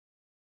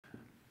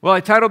Well, I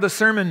titled the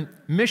sermon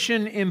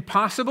Mission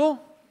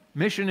Impossible.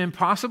 Mission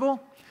Impossible.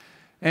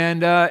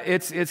 And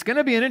it's going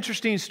to be an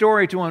interesting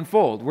story to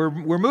unfold.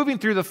 We're moving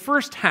through the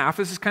first half.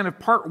 This is kind of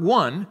part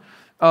one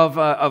of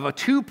a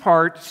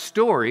two-part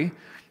story.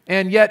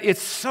 And yet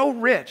it's so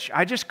rich.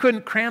 I just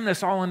couldn't cram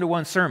this all into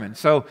one sermon.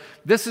 So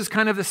this is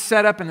kind of the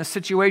setup and the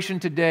situation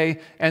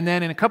today. And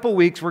then in a couple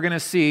weeks, we're going to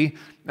see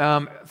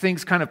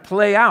things kind of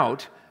play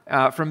out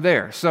from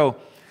there. So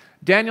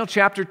Daniel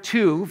chapter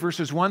 2,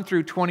 verses 1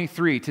 through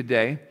 23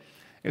 today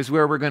is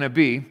where we're going to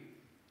be.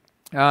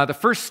 The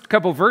first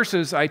couple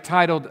verses I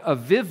titled A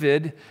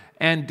Vivid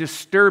and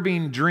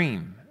Disturbing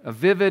Dream. A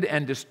Vivid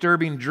and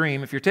Disturbing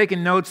Dream. If you're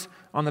taking notes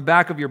on the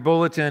back of your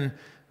bulletin,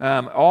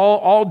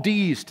 all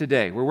D's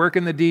today. We're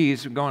working the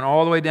D's, going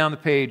all the way down the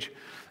page,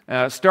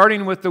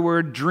 starting with the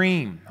word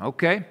dream,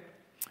 okay?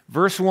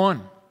 Verse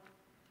 1.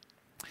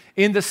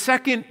 In the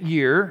second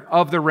year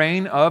of the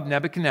reign of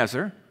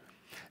Nebuchadnezzar,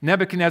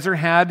 Nebuchadnezzar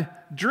had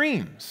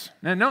dreams.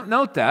 Now,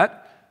 note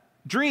that.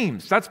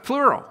 Dreams, that's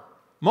plural.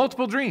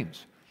 Multiple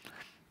dreams.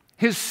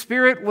 His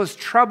spirit was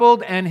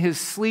troubled and his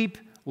sleep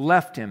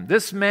left him.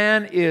 This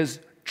man is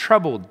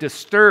troubled,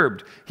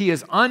 disturbed. He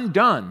is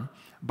undone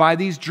by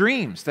these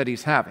dreams that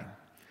he's having.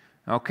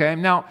 Okay,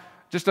 now,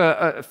 just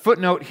a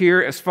footnote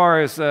here as far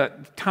as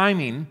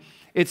timing.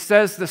 It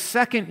says the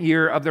second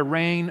year of the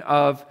reign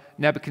of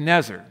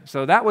Nebuchadnezzar.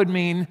 So that would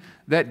mean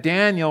that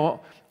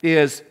Daniel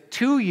is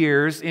 2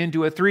 years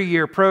into a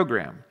 3-year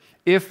program,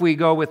 if we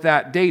go with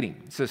that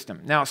dating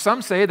system. Now,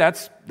 some say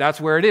that's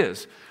where it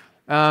is.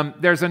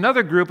 There's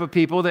another group of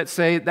people that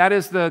say that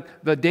is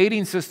the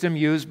dating system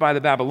used by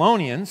the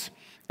Babylonians,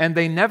 and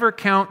they never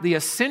count the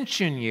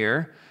ascension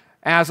year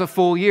as a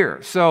full year.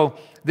 So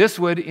this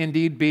would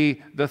indeed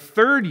be the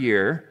 3rd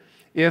year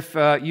if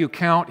you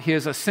count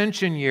his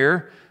ascension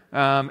year,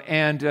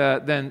 and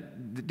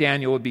then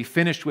Daniel would be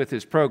finished with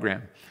his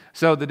program.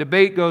 So the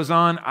debate goes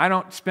on. I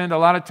don't spend a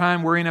lot of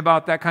time worrying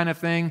about that kind of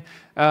thing.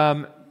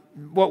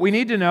 What we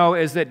need to know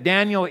is that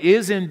Daniel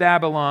is in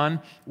Babylon.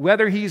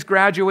 Whether he's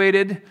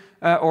graduated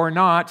or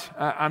not,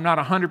 I'm not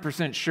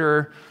 100%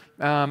 sure.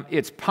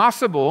 It's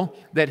possible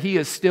that he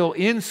is still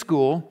in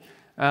school,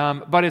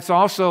 but it's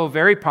also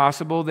very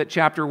possible that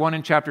chapter 1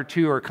 and chapter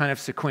 2 are kind of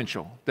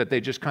sequential, that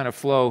they just kind of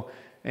flow.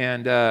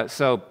 And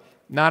so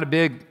not a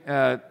big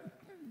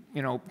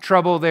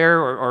trouble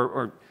there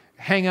or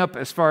hang up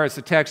as far as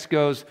the text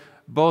goes.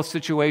 Both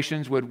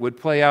situations would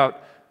play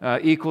out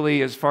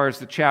equally as far as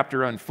the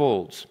chapter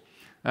unfolds.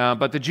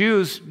 But the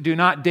Jews do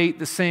not date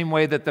the same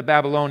way that the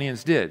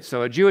Babylonians did.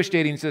 So a Jewish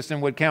dating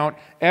system would count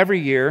every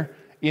year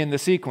in the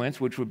sequence,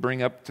 which would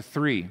bring up to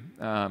 3,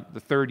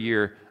 the 3rd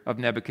year of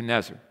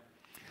Nebuchadnezzar.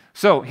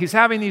 So he's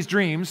having these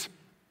dreams.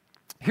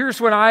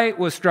 Here's what I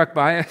was struck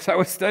by as I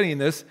was studying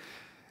this.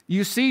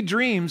 You see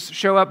dreams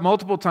show up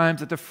multiple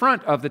times at the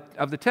front of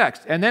the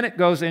text, and then it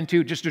goes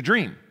into just a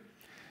dream.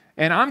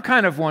 And I'm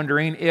kind of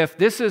wondering if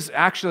this is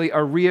actually a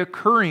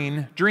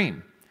reoccurring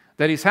dream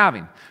that he's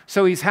having.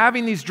 So he's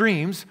having these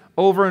dreams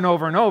over and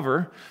over and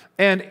over,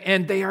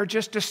 and they are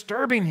just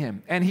disturbing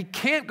him. And he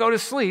can't go to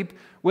sleep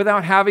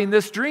without having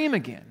this dream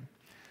again.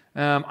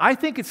 I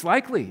think it's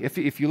likely,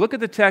 if you look at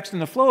the text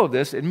and the flow of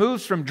this, it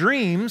moves from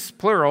dreams,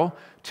 plural,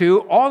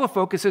 to all the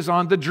focus is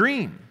on the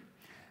dream.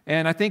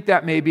 And I think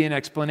that may be an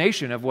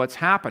explanation of what's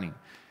happening.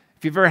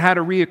 If you've ever had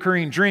a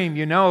reoccurring dream,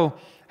 you know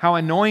how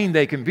annoying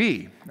they can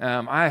be.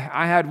 I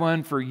had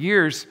one for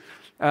years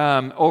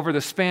over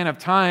the span of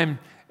time,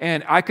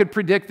 and I could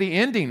predict the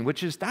ending,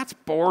 that's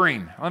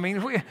boring. I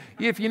mean,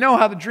 if you know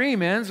how the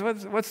dream ends,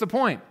 what's the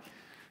point?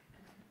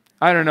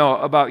 I don't know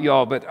about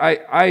y'all, but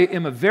I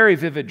am a very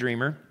vivid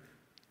dreamer.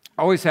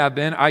 Always have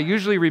been. I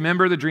usually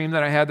remember the dream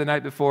that I had the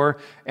night before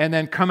and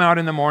then come out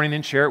in the morning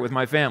and share it with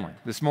my family.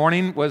 This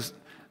morning was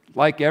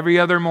like every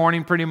other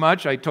morning pretty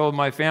much. I told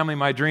my family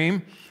my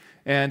dream.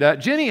 And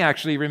Jenny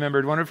actually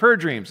remembered one of her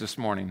dreams this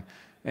morning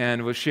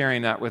and was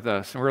sharing that with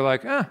us. And we're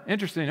like,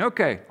 interesting.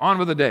 Okay, on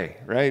with the day,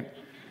 right?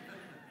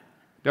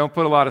 Don't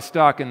put a lot of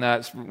stock in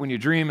that. When you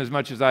dream as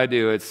much as I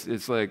do,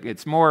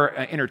 it's more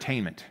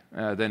entertainment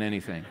than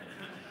anything.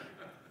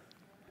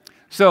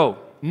 So,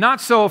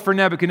 not so for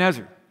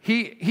Nebuchadnezzar.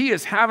 He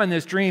is having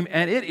this dream,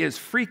 and it is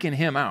freaking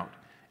him out.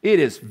 It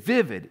is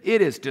vivid.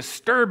 It is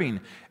disturbing.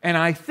 And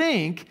I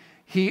think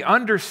he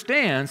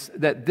understands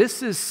that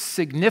this is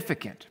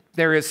significant.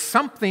 There is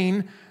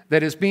something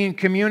that is being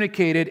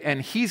communicated,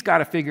 and he's got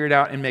to figure it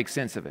out and make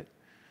sense of it.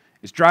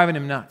 It's driving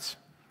him nuts.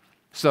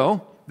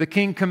 So the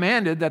king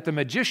commanded that the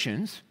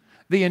magicians,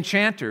 the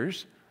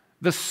enchanters,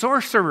 the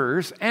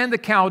sorcerers, and the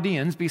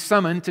Chaldeans be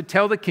summoned to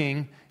tell the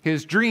king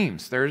his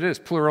dreams. There it is,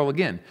 plural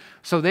again.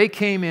 So they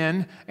came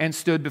in and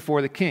stood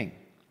before the king.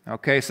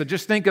 Okay, so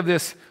just think of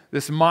this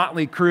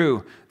motley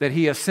crew that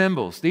he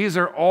assembles. These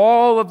are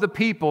all of the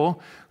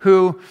people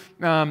who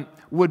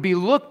would be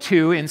looked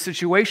to in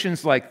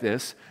situations like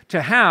this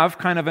to have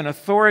kind of an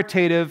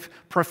authoritative,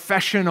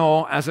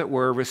 professional, as it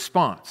were,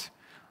 response.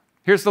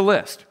 Here's the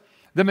list.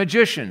 The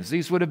magicians,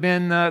 these would have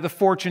been the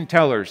fortune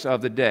tellers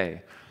of the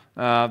day.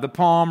 the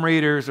palm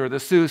readers or the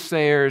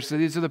soothsayers.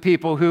 These are the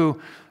people who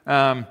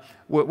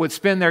would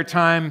spend their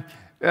time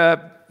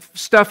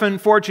stuffing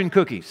fortune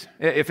cookies,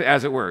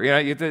 as it were.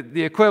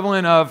 The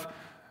equivalent of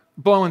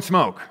blowing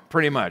smoke,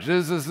 pretty much.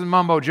 This is the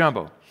mumbo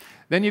jumbo.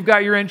 Then you've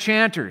got your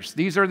enchanters.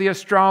 These are the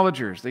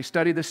astrologers. They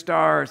study the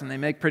stars and they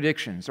make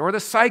predictions. Or the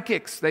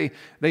psychics. They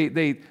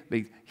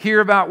hear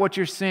about what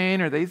you're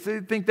saying, or they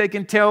think they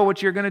can tell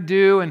what you're going to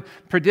do and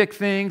predict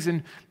things.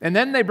 And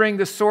then they bring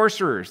the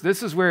sorcerers.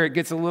 This is where it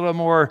gets a little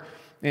more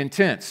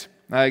intense.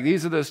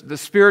 These are the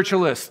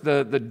spiritualists,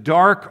 the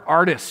dark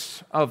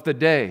artists of the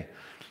day,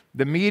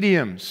 the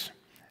mediums,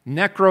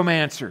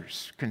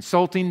 necromancers,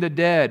 consulting the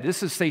dead.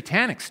 This is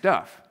satanic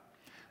stuff.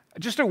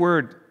 Just a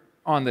word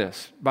on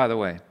this, by the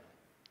way.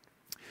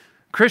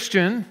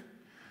 Christian,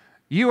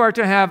 you are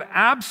to have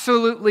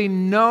absolutely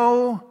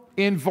no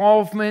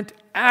involvement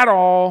at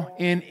all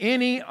in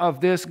any of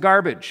this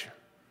garbage.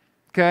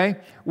 Okay?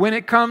 When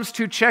it comes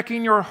to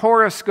checking your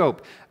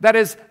horoscope, that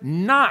is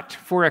not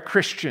for a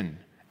Christian.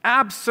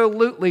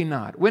 Absolutely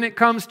not. When it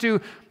comes to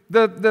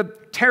the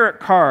tarot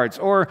cards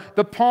or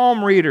the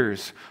palm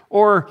readers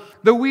or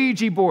the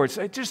Ouija boards,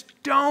 just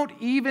don't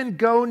even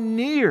go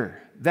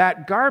near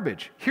that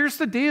garbage. Here's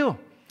the deal.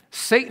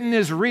 Satan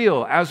is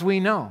real, as we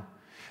know.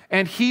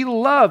 And he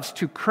loves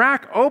to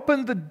crack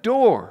open the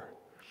door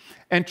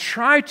and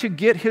try to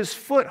get his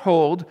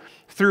foothold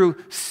through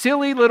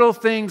silly little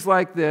things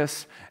like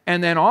this.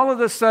 And then all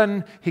of a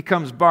sudden, he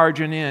comes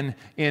barging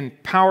in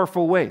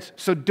powerful ways.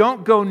 So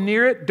don't go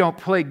near it. Don't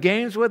play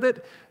games with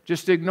it.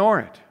 Just ignore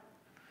it.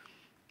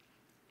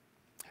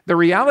 The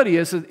reality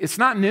is it's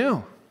not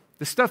new.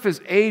 This stuff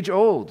is age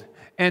old.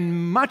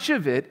 And much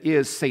of it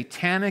is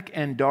satanic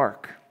and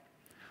dark.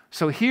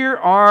 So here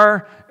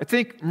are,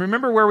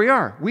 remember where we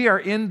are. We are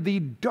in the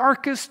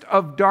darkest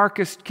of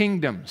darkest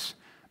kingdoms.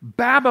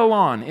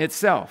 Babylon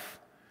itself.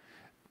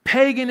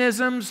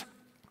 Paganism's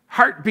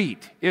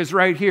heartbeat is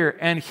right here.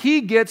 And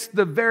he gets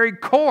the very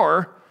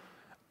core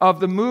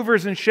of the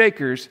movers and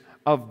shakers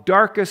of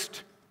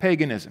darkest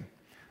paganism.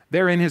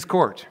 They're in his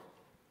court.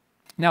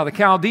 Now the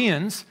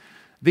Chaldeans,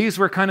 these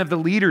were kind of the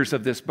leaders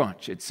of this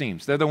bunch, it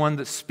seems. They're the ones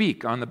that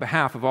speak on the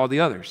behalf of all the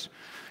others.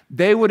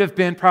 They would have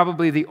been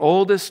probably the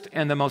oldest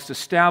and the most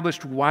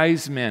established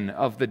wise men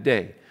of the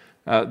day.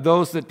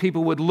 Those that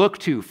people would look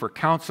to for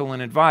counsel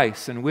and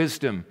advice and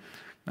wisdom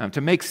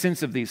to make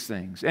sense of these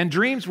things. And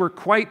dreams were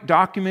quite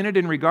documented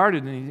and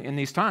regarded in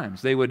these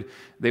times. They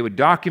would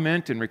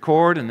document and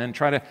record and then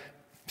try to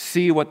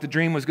see what the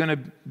dream was going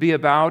to be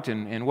about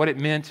and what it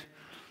meant.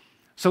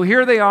 So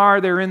here they are,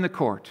 they're in the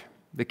court.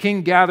 The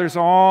king gathers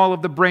all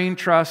of the brain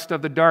trust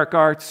of the dark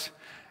arts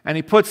and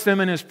he puts them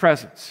in his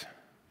presence.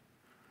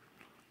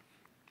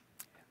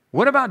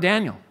 What about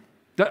Daniel?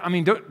 I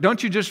mean,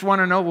 don't you just want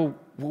to know,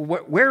 well,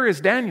 where is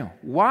Daniel?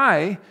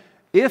 Why,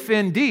 if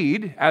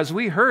indeed, as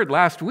we heard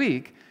last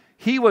week,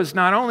 he was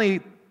not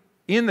only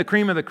in the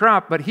cream of the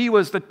crop, but he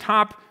was the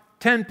top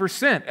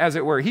 10%, as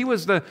it were. He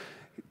was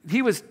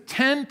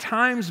 10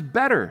 times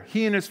better,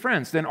 he and his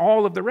friends, than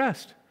all of the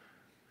rest.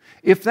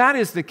 If that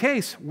is the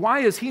case, why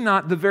is he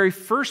not the very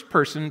first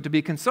person to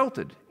be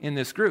consulted in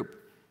this group?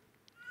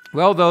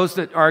 Well, those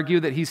that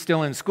argue that he's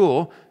still in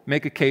school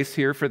make a case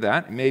here for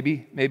that.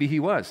 Maybe he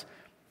was.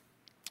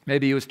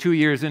 Maybe he was 2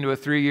 years into a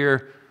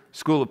 3-year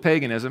school of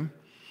paganism.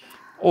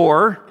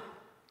 Or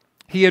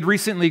he had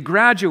recently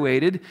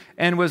graduated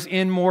and was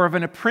in more of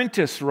an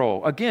apprentice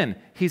role. Again,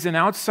 he's an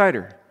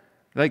outsider.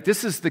 Like,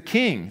 this is the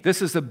king.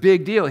 This is a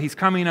big deal. He's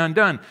coming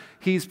undone.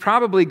 He's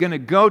probably going to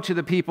go to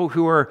the people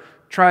who are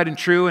tried and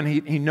true and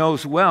he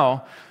knows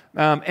well.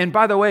 And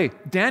by the way,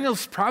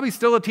 Daniel's probably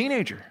still a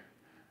teenager.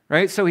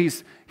 Right? So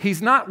he's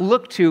not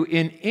looked to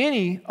in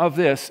any of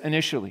this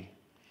initially.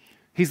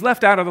 He's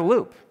left out of the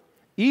loop.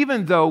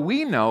 Even though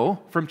we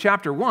know from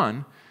chapter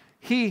 1,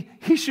 he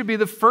should be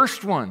the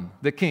first one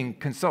the king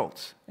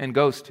consults and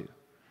goes to.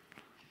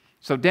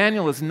 So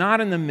Daniel is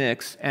not in the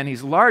mix, and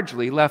he's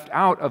largely left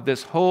out of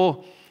this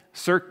whole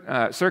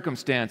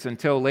circumstance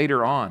until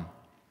later on.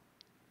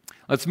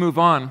 Let's move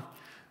on.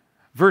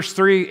 Verse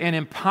 3, an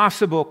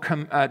impossible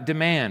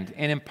demand.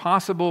 An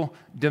impossible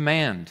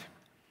demand.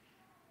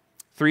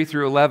 3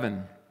 through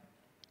 11.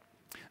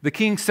 The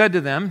king said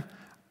to them,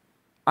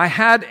 I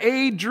had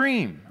a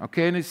dream.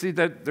 Okay, and you see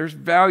that there's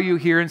value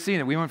here in seeing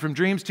it. We went from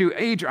dreams to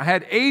a dream. I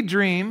had a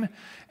dream,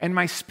 and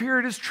my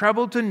spirit is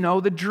troubled to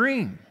know the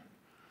dream.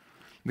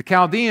 The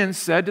Chaldeans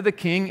said to the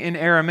king in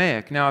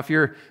Aramaic. Now, if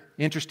you're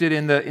interested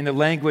in the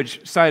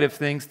language side of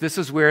things, this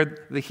is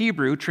where the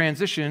Hebrew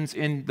transitions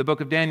in the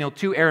book of Daniel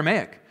to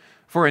Aramaic.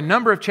 For a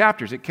number of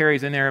chapters, it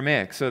carries in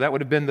Aramaic. So that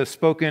would have been the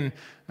spoken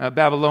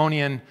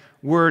Babylonian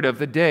word of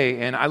the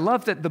day. And I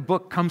love that the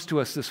book comes to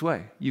us this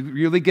way. You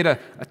really get a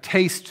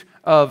taste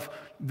of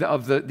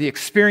the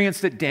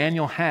experience that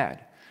Daniel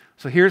had.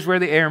 So here's where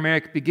the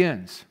Aramaic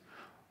begins.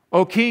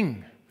 O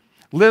king,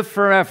 live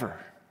forever.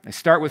 They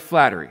start with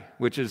flattery,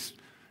 which is,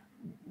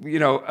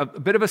 a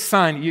bit of a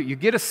sign. You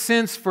get a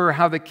sense for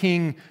how the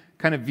king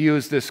kind of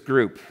views this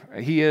group.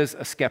 He is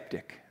a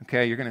skeptic.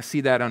 Okay, you're going to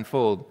see that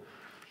unfold.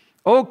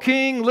 O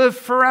king, live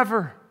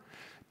forever.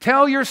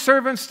 Tell your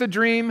servants the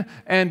dream,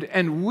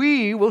 and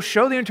we will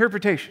show the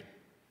interpretation.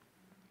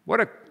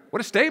 What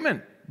a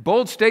statement.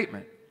 Bold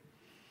statement.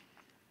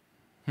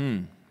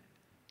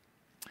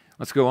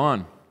 Let's go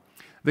on.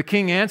 The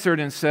king answered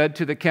and said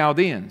to the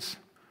Chaldeans,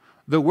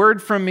 the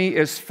word from me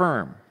is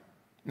firm.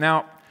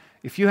 Now,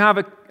 if you have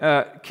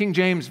a King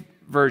James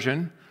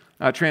Version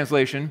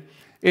translation,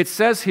 it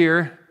says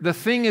here, the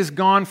thing is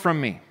gone from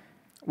me,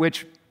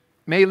 which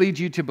may lead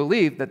you to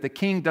believe that the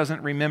king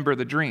doesn't remember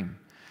the dream.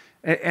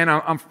 And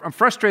I'm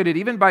frustrated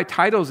even by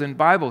titles in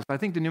Bibles. I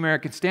think the New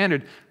American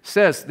Standard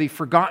says the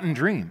forgotten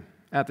dream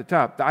at the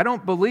top. I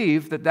don't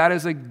believe that that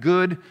is a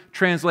good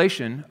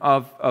translation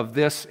of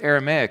this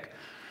Aramaic.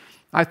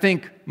 I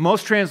think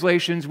most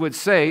translations would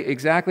say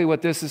exactly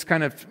what this is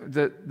kind of,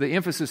 the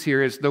emphasis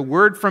here is, the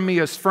word from me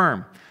is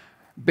firm.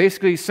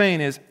 Basically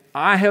saying is,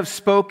 I have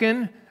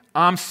spoken,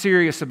 I'm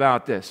serious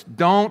about this.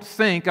 Don't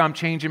think I'm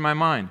changing my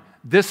mind.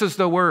 This is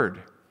the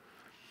word.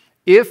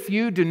 If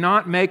you do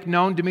not make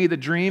known to me the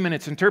dream and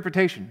its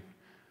interpretation,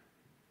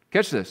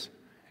 catch this,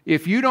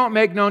 if you don't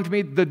make known to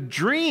me the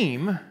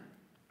dream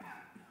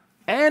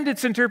and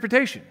its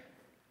interpretation,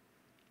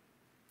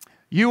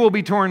 you will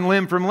be torn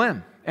limb from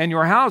limb, and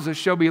your houses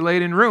shall be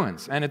laid in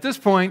ruins. And at this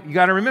point, you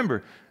got to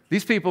remember,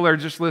 these people are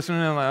just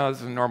listening, oh,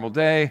 this is a normal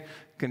day,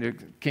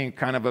 king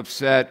kind of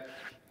upset.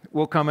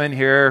 We'll come in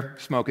here,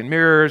 smoke and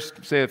mirrors,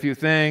 say a few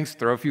things,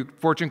 throw a few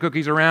fortune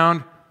cookies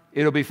around,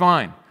 it'll be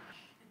fine.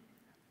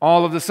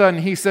 All of a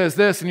sudden, he says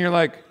this, and you're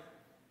like,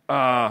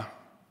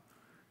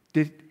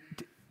 did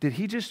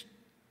he just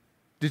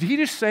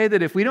say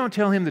that if we don't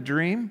tell him the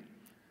dream,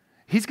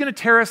 he's going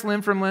to tear us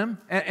limb from limb?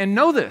 And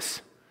know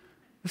this.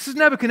 This is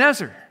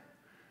Nebuchadnezzar.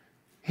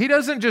 He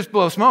doesn't just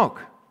blow smoke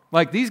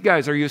like these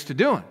guys are used to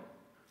doing.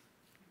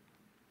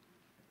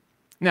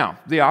 Now,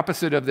 the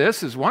opposite of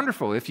this is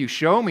wonderful. If you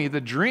show me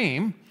the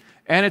dream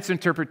and its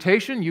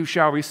interpretation, you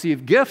shall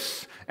receive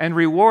gifts and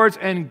rewards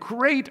and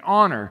great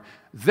honor.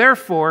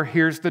 Therefore,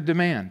 here's the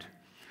demand.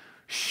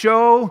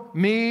 Show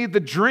me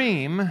the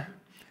dream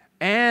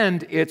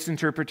and its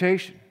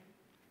interpretation.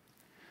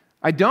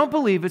 I don't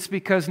believe it's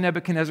because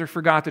Nebuchadnezzar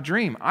forgot the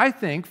dream. I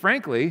think,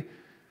 frankly,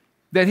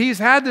 that he's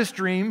had this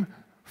dream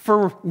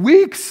for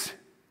weeks,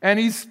 and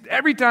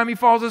every time he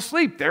falls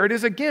asleep, there it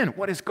is again.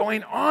 What is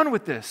going on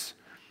with this?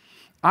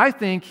 I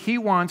think he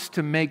wants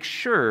to make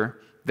sure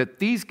that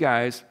these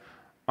guys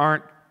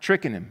aren't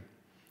tricking him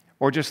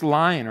or just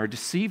lying or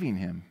deceiving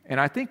him. And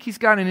I think he's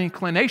got an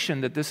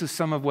inclination that this is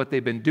some of what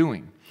they've been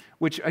doing,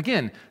 which,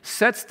 again,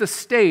 sets the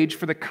stage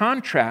for the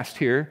contrast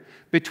here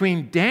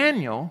between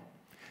Daniel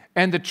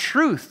and the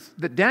truth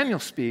that Daniel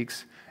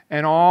speaks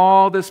and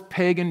all this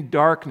pagan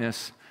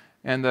darkness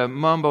and the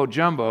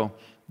mumbo-jumbo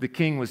the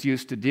king was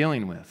used to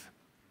dealing with.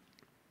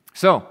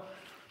 So,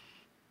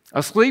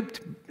 a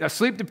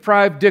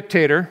sleep-deprived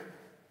dictator,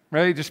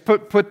 right? Just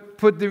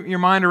put your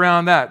mind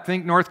around that.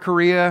 Think North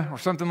Korea or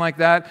something like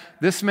that.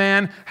 This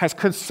man has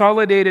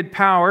consolidated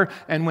power,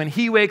 and when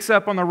he wakes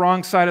up on the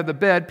wrong side of the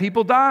bed,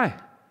 people die.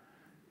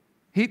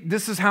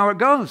 This is how it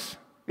goes.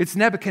 It's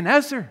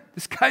Nebuchadnezzar.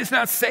 This guy's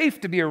not safe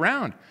to be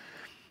around.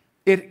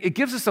 It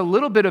gives us a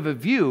little bit of a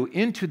view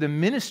into the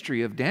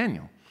ministry of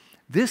Daniel.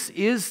 This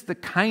is the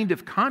kind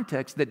of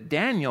context that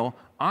Daniel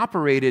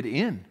operated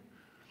in.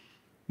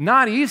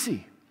 Not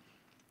easy.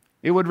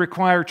 It would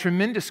require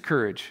tremendous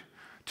courage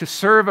to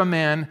serve a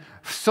man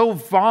so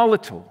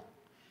volatile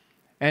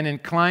and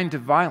inclined to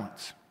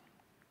violence.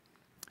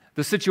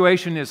 The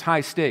situation is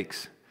high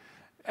stakes.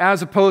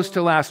 As opposed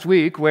to last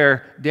week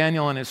where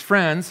Daniel and his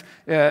friends,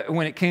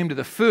 when it came to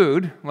the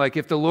food, like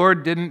if the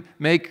Lord didn't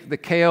make the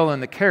kale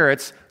and the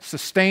carrots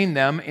sustain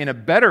them in a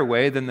better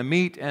way than the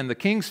meat and the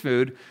king's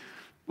food,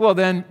 well,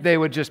 then they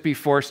would just be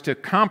forced to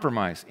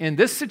compromise. In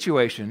this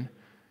situation,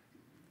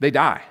 they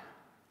die.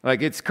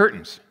 Like it's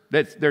curtains.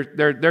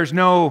 There's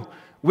no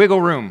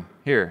wiggle room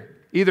here.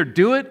 Either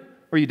do it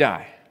or you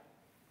die.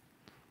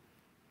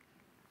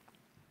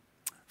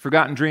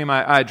 Forgotten dream,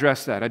 I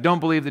addressed that. I don't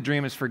believe the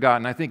dream is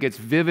forgotten. I think it's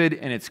vivid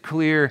and it's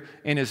clear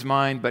in his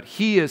mind, but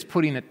he is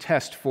putting a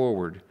test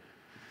forward.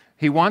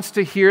 He wants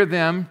to hear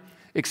them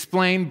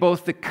explain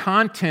both the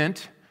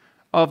content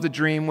of the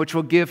dream, which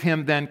will give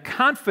him then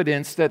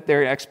confidence that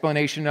their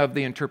explanation of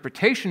the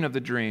interpretation of the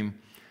dream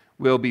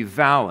will be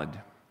valid.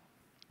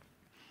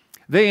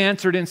 They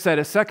answered and said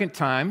a second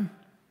time,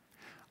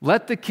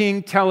 let the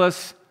king tell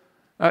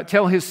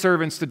his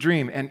servants the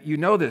dream. And you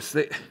know this.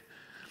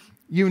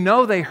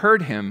 They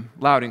heard him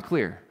loud and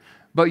clear.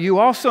 But you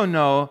also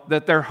know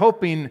that they're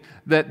hoping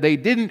that they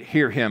didn't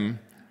hear him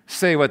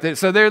say what they...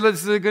 So they're going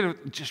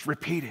to just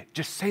repeat it.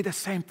 Just say the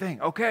same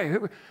thing. Okay,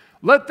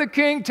 let the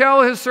king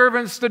tell his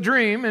servants the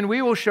dream, and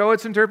we will show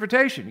its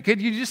interpretation.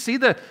 Could you just see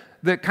the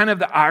kind of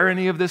the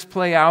irony of this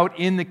play out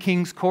in the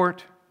king's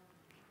court?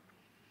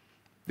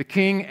 The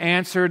king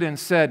answered and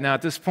said, now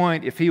at this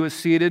point, if he was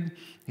seated,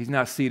 he's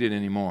not seated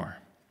anymore.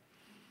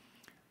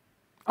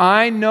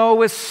 I know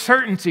with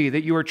certainty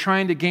that you are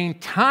trying to gain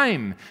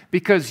time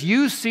because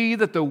you see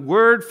that the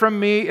word from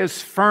me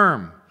is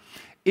firm.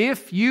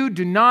 If you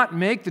do not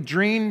make the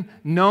dream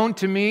known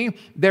to me,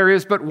 there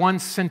is but one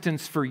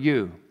sentence for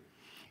you.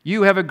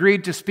 You have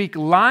agreed to speak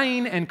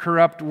lying and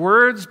corrupt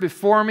words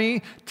before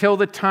me till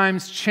the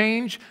times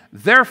change.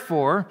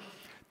 Therefore,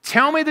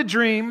 tell me the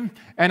dream,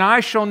 and I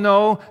shall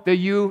know that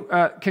you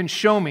can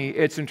show me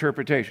its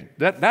interpretation.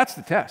 That's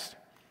the test.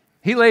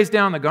 He lays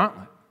down the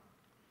gauntlet.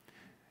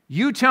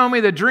 You tell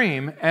me the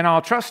dream, and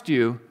I'll trust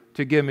you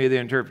to give me the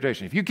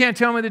interpretation. If you can't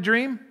tell me the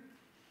dream,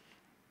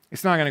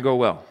 it's not going to go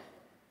well.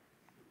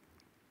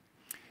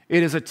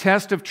 It is a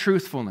test of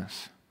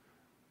truthfulness.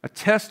 A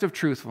test of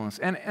truthfulness.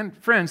 And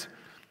friends,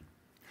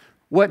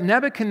 what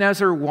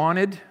Nebuchadnezzar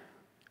wanted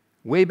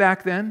way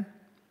back then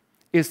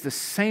is the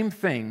same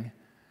thing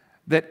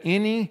that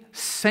any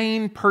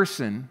sane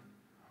person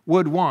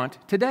would want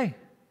today.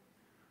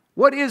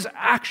 What is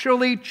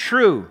actually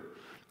true?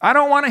 I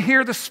don't want to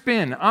hear the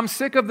spin. I'm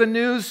sick of the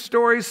news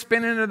stories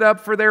spinning it up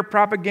for their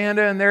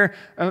propaganda and their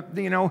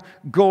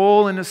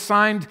goal and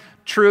assigned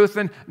truth.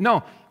 And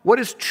no, what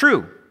is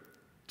true?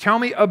 Tell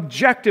me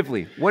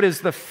objectively, what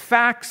is the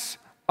facts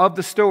of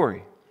the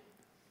story?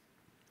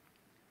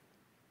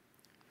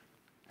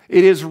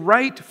 It is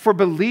right for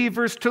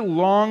believers to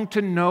long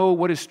to know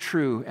what is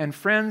true. And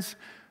friends,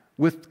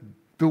 with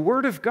the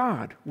Word of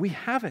God, we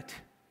have it.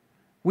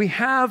 We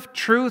have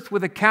truth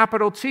with a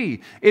capital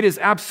T. It is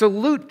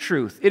absolute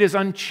truth. It is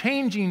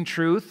unchanging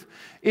truth.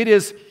 It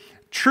is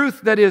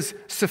truth that is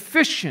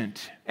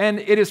sufficient, and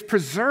it is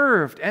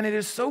preserved, and it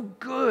is so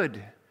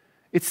good.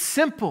 It's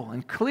simple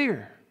and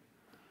clear.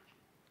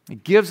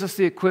 It gives us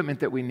the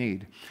equipment that we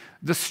need.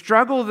 The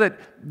struggle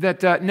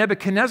that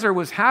Nebuchadnezzar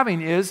was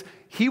having is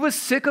he was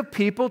sick of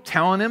people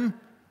telling him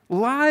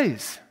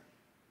lies.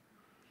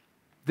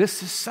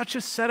 This is such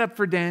a setup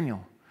for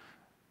Daniel.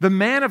 The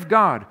man of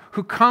God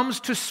who comes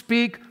to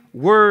speak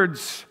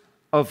words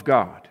of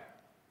God.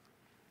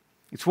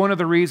 It's one of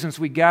the reasons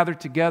we gather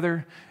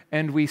together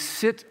and we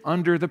sit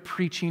under the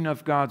preaching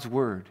of God's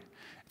word.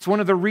 It's one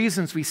of the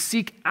reasons we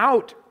seek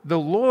out the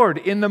Lord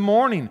in the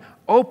morning,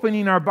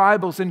 opening our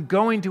Bibles and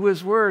going to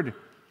His word. I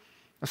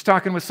was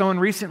talking with someone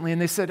recently and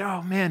they said,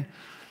 oh man,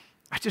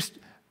 I just,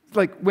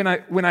 when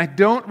I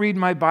don't read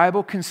my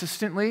Bible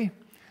consistently,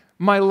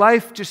 my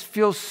life just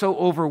feels so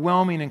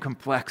overwhelming and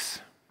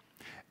complex.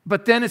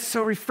 But then it's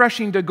so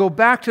refreshing to go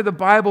back to the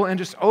Bible and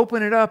just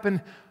open it up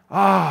and,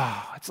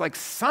 it's like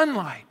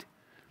sunlight.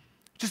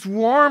 It just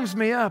warms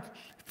me up.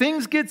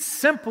 Things get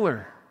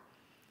simpler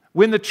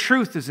when the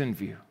truth is in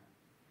view.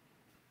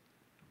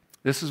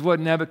 This is what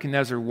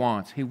Nebuchadnezzar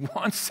wants. He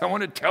wants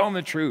someone to tell him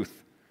the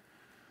truth.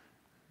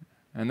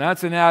 And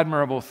that's an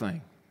admirable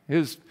thing.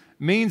 His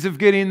means of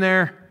getting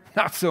there,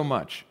 not so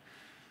much.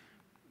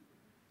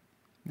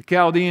 The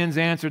Chaldeans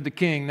answered the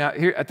king. Now,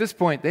 here at this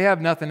point, they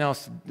have nothing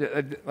else.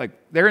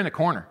 They're in the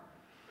corner.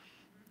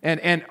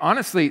 And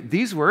honestly,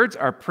 these words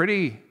are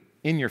pretty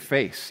in your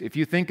face. If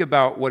you think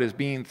about what is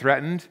being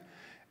threatened,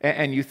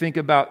 and you think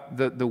about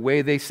the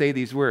way they say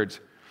these words,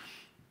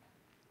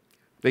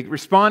 they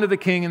respond to the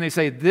king and they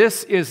say, there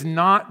is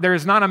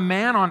not a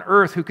man on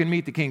earth who can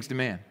meet the king's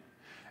demand.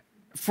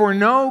 For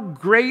no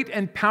great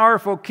and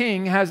powerful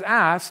king has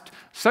asked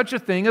such a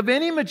thing of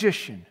any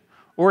magician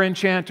or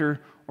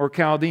enchanter or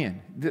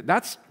Chaldean.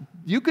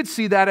 You could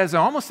see that as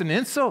almost an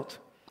insult.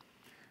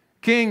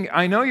 King,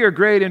 I know you're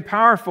great and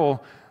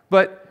powerful,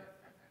 but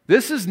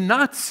this is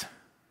nuts.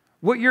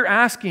 What you're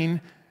asking,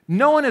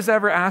 no one has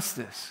ever asked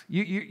this.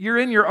 You're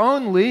in your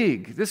own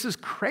league. This is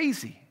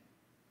crazy.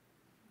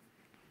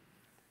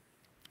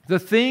 The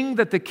thing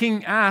that the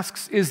king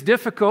asks is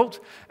difficult,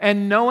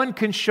 and no one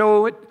can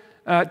show it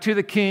to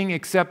the king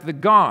except the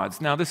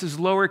gods. Now, this is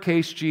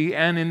lowercase g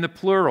and in the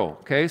plural,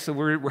 okay? So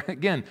we're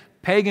again,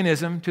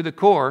 paganism to the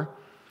core.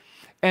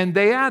 And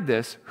they add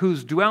this,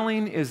 whose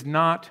dwelling is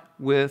not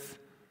with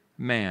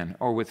man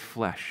or with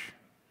flesh.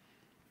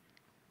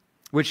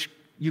 Which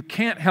you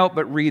can't help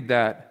but read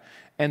that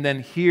and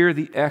then hear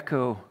the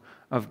echo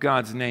of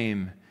God's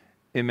name,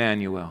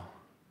 Emmanuel,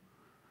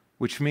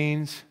 which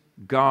means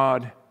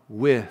God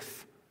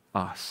with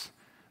us.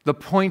 The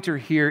pointer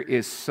here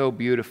is so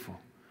beautiful.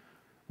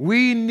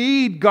 We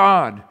need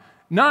God,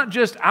 not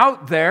just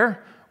out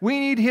there. We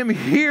need Him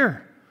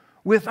here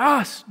with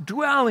us,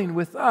 dwelling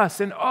with us.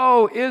 And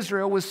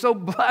Israel was so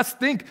blessed.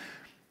 Think,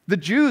 the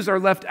Jews are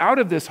left out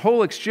of this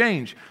whole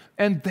exchange.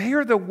 And they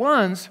are the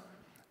ones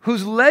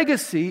whose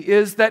legacy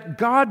is that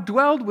God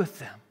dwelled with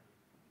them.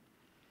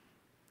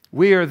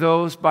 We are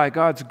those, by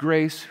God's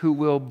grace, who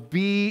will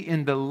be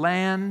in the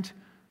land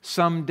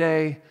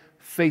someday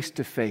face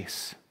to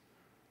face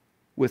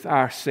with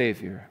our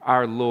Savior,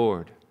 our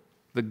Lord,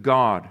 the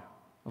God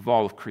of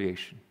all of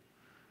creation.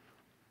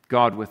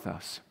 God with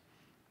us.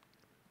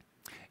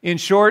 In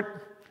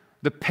short,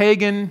 the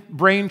pagan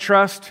brain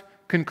trust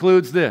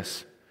concludes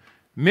this: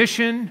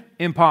 mission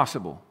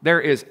impossible.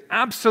 There is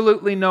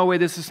absolutely no way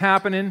this is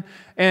happening,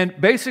 and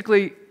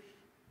basically,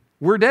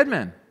 we're dead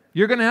men.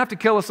 You're going to have to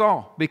kill us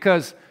all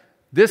because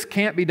this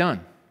can't be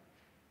done.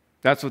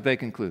 That's what they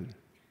conclude.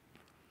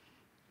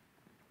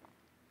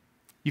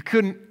 You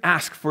couldn't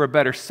ask for a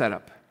better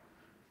setup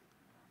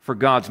for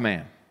God's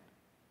man.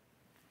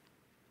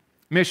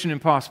 Mission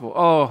Impossible.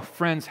 Oh,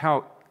 friends,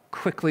 how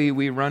quickly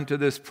we run to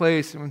this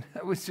place. And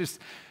it was just,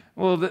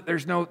 well,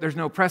 there's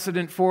no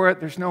precedent for it.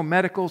 There's no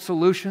medical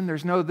solution.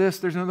 There's no this.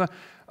 There's no that.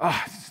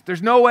 Oh,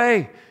 there's no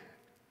way.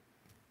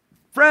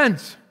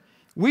 Friends,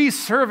 we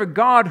serve a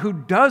God who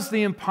does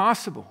the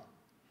impossible.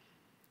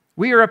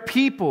 We are a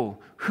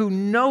people who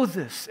know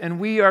this, and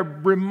we are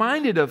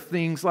reminded of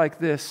things like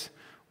this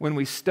when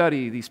we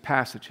study these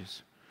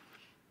passages.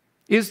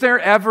 Is there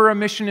ever a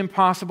mission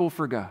impossible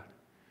for God?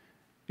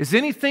 Is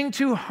anything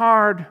too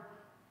hard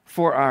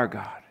for our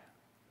God?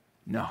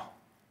 No.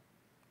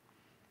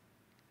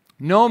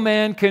 No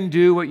man can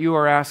do what you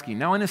are asking.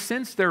 Now, in a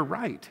sense, they're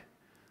right.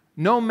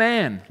 No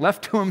man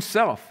left to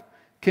himself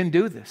can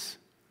do this.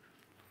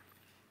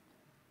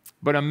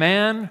 But a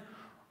man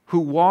who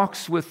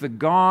walks with the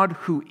God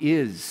who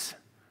is,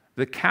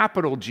 the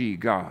capital G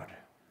God,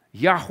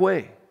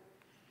 Yahweh,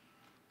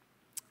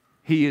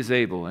 he is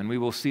able, and we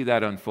will see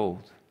that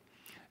unfold.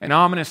 An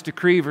ominous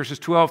decree, verses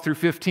 12 through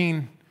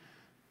 15.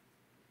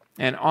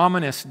 An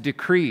ominous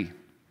decree.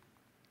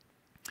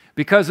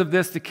 Because of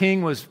this, the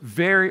king was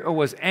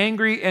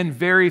angry and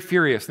very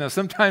furious. Now,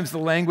 sometimes the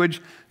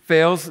language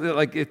fails.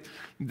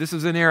 This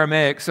is in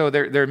Aramaic, so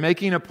they're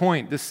making a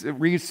point. This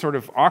reads sort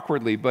of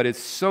awkwardly, but it's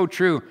so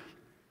true.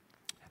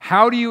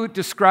 How do you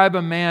describe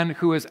a man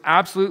who is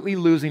absolutely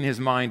losing his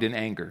mind in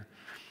anger?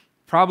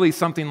 Probably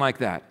something like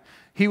that.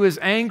 He was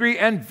angry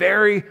and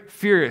very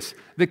furious.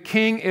 The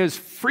king is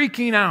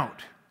freaking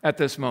out at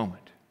this moment.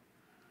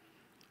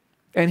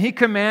 And he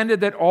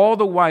commanded that all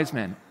the wise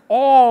men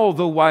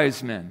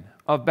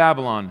of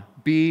Babylon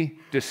be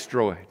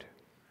destroyed.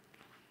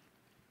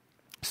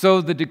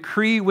 So the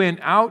decree went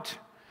out,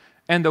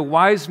 and the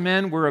wise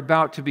men were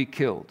about to be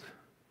killed.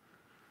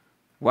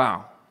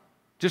 Wow.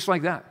 Just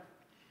like that.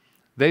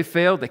 They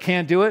failed. They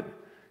can't do it.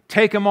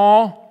 Take them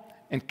all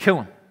and kill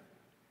them.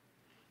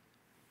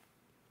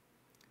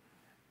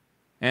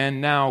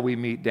 And now we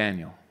meet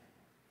Daniel.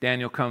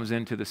 Daniel comes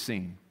into the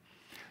scene.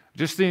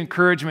 Just the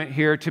encouragement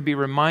here to be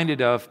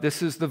reminded of,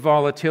 this is the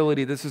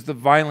volatility, this is the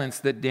violence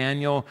that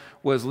Daniel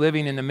was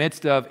living in the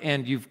midst of,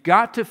 and you've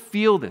got to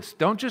feel this.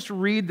 Don't just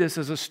read this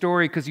as a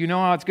story because you know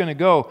how it's going to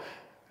go.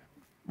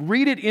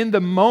 Read it in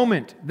the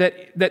moment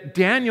that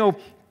Daniel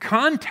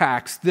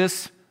contacts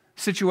this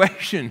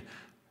situation.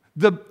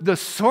 The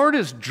sword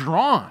is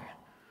drawn.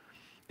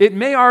 It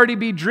may already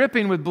be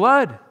dripping with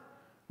blood,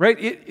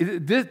 right?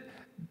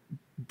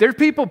 There are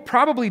people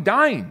probably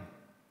dying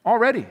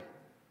already.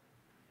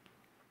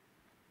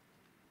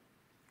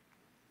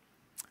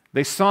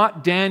 They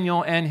sought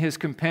Daniel and his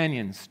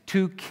companions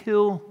to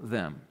kill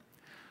them.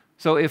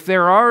 So if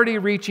they're already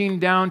reaching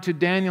down to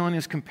Daniel and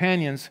his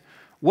companions,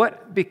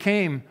 what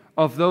became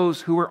of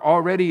those who were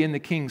already in the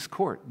king's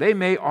court? They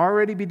may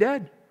already be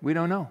dead. We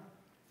don't know.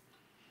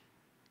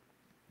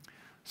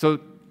 So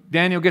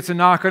Daniel gets a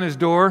knock on his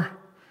door,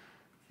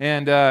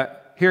 and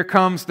here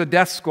comes the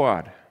death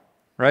squad,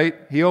 right?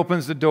 He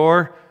opens the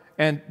door,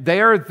 and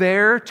they are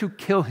there to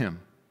kill him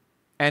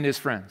and his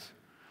friends.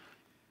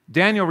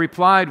 Daniel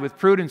replied with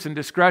prudence and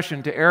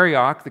discretion to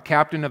Arioch, the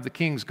captain of the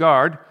king's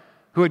guard,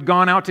 who had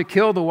gone out to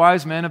kill the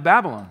wise men of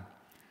Babylon.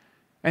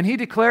 And he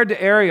declared to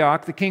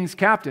Arioch, the king's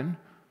captain,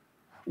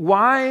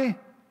 why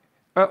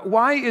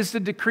is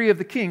the decree of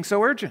the king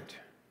so urgent?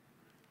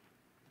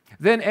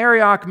 Then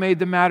Arioch made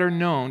the matter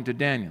known to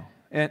Daniel.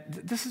 And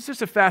this is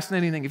just a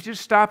fascinating thing. If you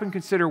just stop and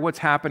consider what's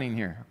happening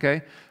here,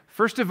 okay?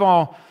 First of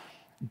all,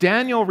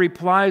 Daniel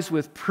replies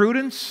with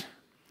prudence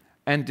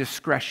and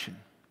discretion,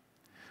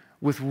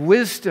 with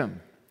wisdom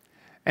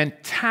and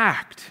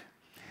tact.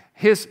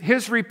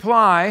 His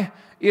reply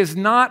is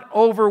not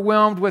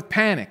overwhelmed with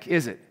panic,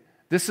 is it?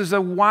 This is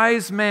a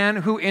wise man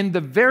who, in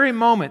the very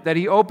moment that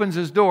he opens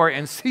his door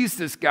and sees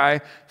this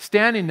guy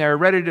standing there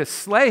ready to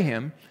slay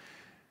him,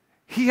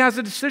 he has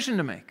a decision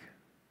to make.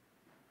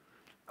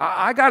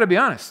 I got to be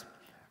honest.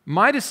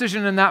 My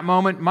decision in that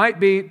moment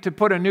might be to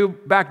put a new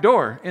back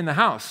door in the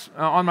house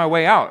on my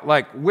way out.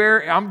 Like,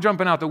 where I'm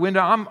jumping out the window,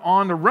 I'm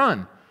on the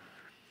run.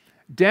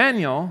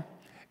 Daniel,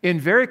 in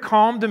very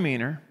calm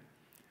demeanor,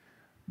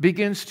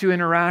 begins to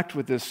interact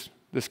with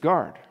this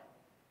guard.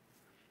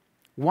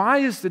 Why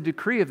is the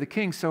decree of the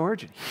king so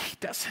urgent? He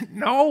doesn't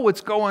know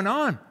what's going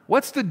on.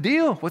 What's the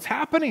deal? What's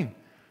happening?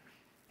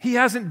 He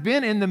hasn't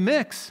been in the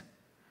mix.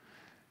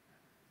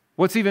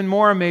 What's even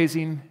more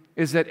amazing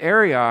is that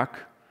Arioch,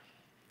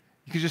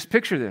 you can just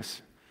picture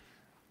this.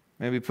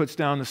 Maybe puts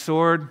down the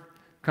sword,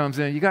 comes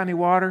in. You got any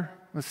water?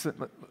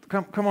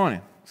 Come on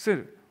in.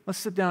 Let's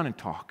sit down and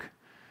talk.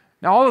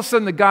 Now, all of a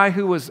sudden, the guy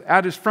who was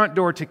at his front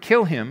door to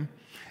kill him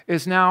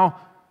is now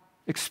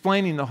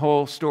explaining the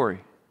whole story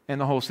and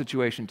the whole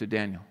situation to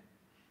Daniel.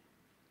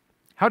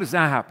 How does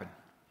that happen?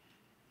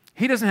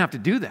 He doesn't have to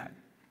do that.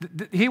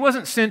 He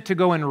wasn't sent to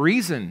go and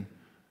reason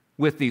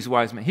with these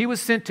wise men. He was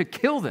sent to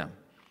kill them.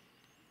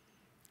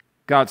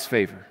 God's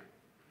favor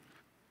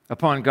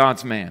upon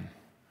God's man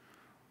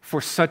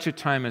for such a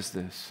time as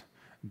this.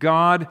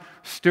 God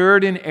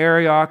stirred in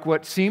Arioch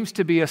what seems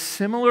to be a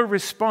similar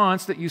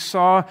response that you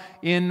saw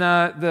in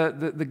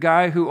the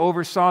guy who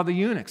oversaw the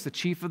eunuchs, the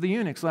chief of the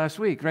eunuchs last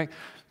week, right?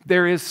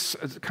 There is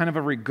kind of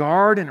a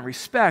regard and a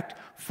respect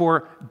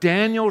for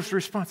Daniel's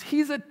response.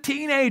 He's a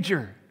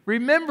teenager.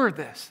 Remember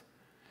this.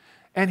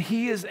 And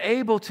he is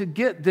able to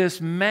get this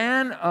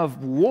man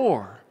of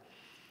war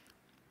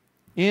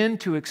in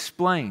to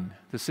explain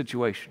the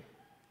situation.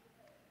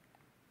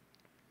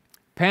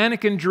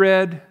 Panic and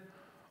dread,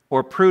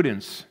 or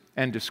prudence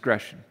and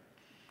discretion?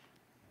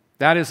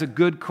 That is a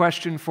good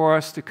question for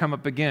us to come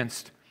up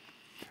against.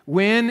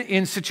 When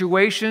in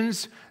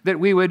situations that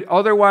we would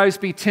otherwise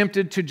be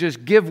tempted to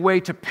just give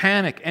way to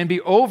panic and be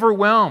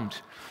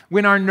overwhelmed,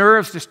 when our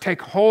nerves just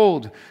take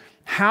hold,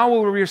 how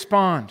will we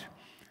respond?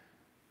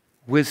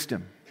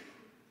 Wisdom,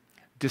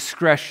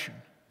 discretion,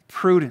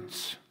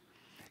 prudence.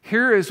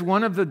 Here is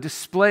one of the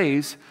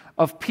displays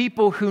of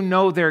people who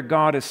know their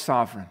God is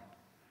sovereign.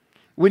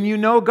 When you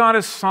know God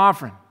is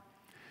sovereign,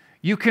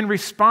 you can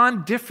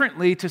respond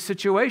differently to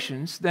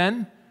situations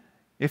than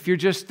if you're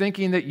just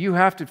thinking that you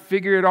have to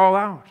figure it all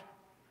out.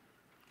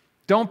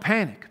 Don't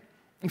panic.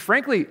 And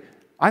frankly,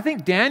 I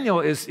think Daniel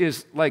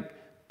is like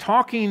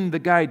talking the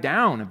guy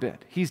down a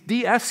bit. He's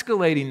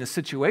de-escalating the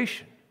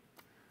situation.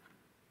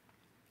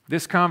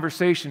 This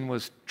conversation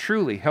was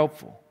truly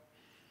helpful.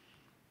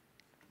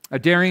 A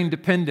daring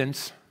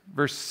dependence,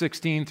 verse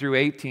 16 through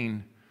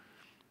 18.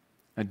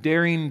 A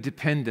daring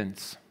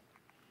dependence.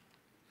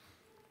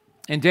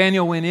 And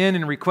Daniel went in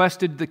and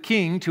requested the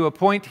king to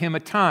appoint him a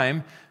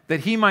time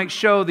that he might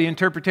show the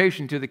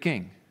interpretation to the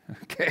king.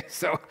 Okay,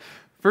 so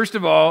first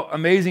of all,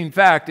 amazing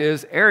fact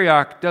is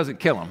Arioch doesn't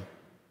kill him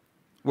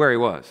where he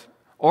was,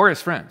 or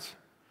his friends,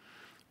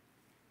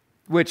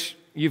 which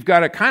you've got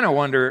to kind of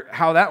wonder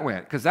how that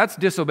went, because that's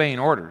disobeying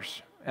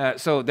orders.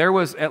 So there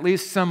was at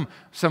least some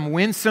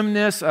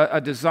winsomeness, a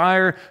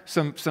desire,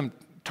 some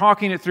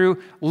talking it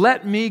through.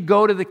 Let me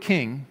go to the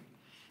king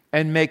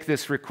and make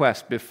this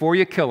request before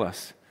you kill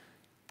us.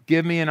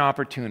 Give me an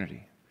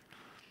opportunity.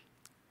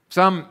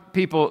 Some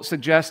people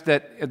suggest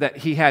that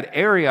he had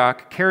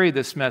Arioch carry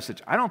this message.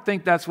 I don't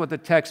think that's what the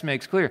text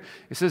makes clear.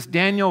 It says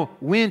Daniel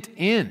went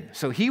in.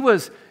 So he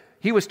was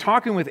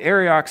talking with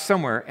Arioch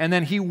somewhere, and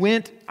then he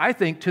went, I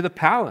think, to the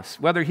palace.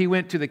 Whether he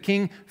went to the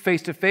king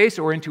face to face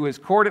or into his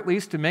court at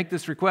least to make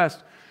this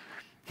request,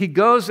 he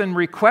goes and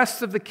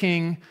requests of the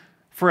king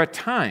for a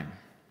time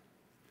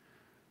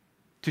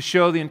to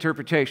show the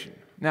interpretation.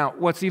 Now,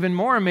 what's even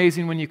more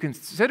amazing when you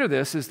consider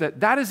this is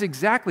that is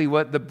exactly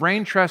what the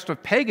brain trust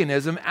of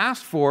paganism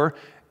asked for,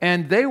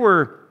 and they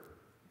were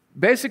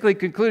basically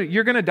concluded,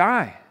 you're going to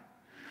die.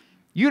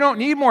 You don't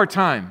need more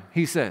time,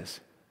 he says.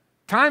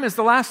 Time is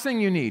the last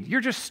thing you need.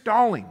 You're just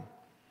stalling.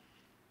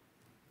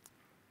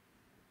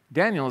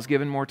 Daniel is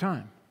given more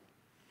time.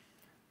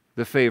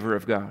 The favor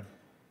of God.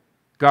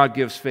 God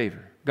gives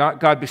favor.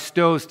 God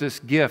bestows this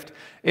gift.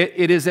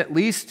 It is at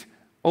least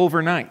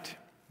overnight.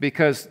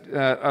 Because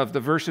of the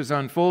verses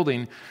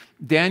unfolding,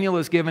 Daniel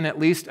is given at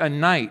least a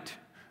night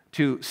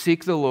to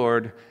seek the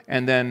Lord,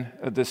 and then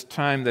this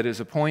time that is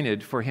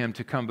appointed for him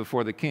to come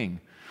before the king,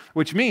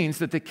 which means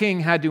that the king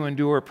had to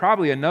endure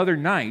probably another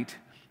night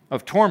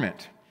of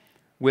torment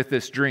with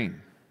this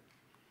dream.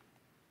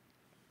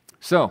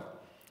 So,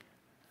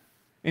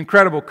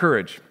 incredible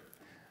courage.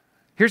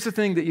 Here's the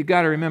thing that you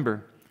got to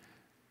remember.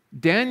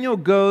 Daniel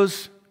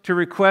goes to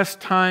request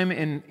time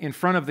in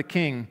front of the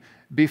king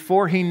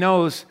before he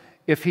knows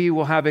if he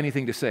will have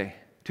anything to say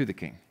to the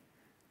king.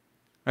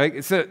 Right?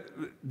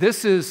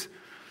 This is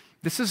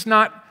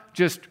not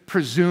just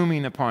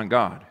presuming upon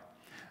God.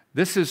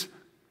 This is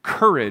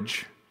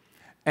courage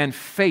and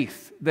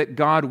faith that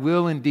God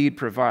will indeed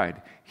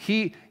provide.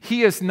 He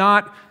is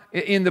not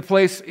in the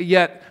place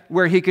yet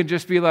where he can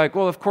just be like,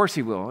 well, of course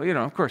he will.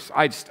 Of course,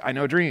 I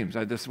know dreams.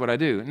 This is what I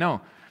do.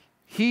 No.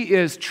 He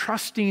is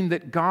trusting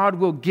that God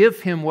will give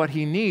him what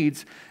he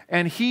needs,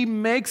 and he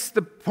makes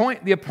the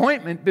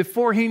appointment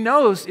before he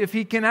knows if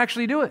he can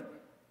actually do it.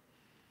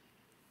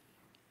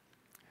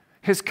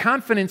 His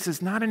confidence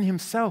is not in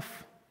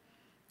himself.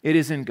 It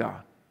is in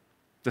God,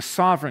 the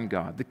sovereign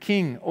God, the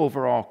king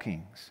over all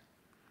kings.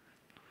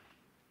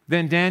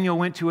 Then Daniel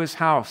went to his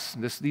house.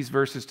 These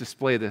verses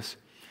display this.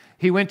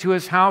 He went to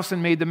his house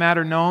and made the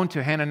matter known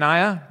to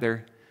Hananiah,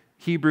 their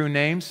Hebrew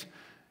names,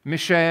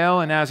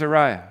 Mishael and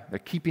Azariah. They're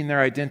keeping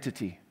their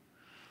identity.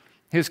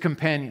 His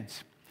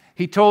companions.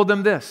 He told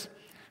them this: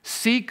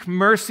 seek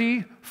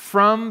mercy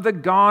from the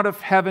God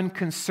of heaven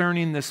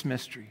concerning this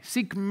mystery.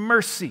 Seek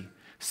mercy.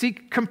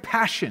 Seek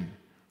compassion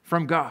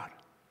from God,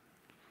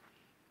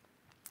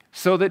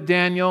 so that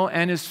Daniel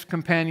and his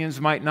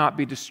companions might not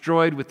be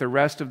destroyed with the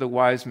rest of the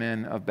wise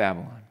men of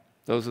Babylon.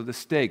 Those are the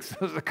stakes.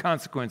 Those are the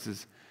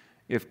consequences.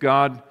 If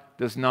God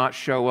does not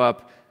show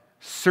up,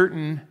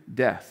 certain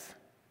death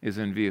is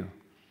in view.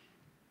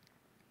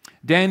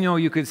 Daniel,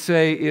 you could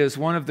say, is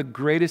one of the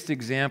greatest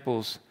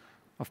examples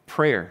of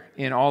prayer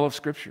in all of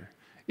Scripture.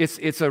 It's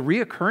a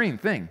reoccurring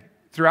thing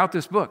throughout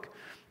this book.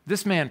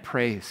 This man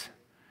prays.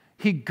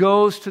 He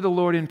goes to the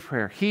Lord in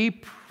prayer. He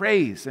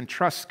prays and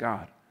trusts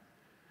God.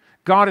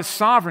 God is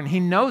sovereign. He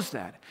knows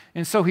that.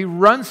 And so he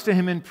runs to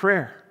him in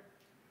prayer.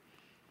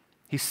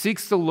 He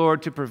seeks the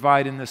Lord to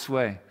provide in this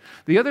way.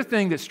 The other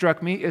thing that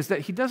struck me is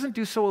that he doesn't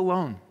do so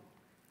alone.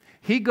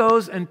 He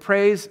goes and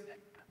prays,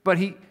 but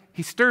he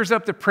stirs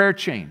up the prayer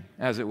chain,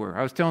 as it were.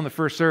 I was telling the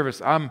first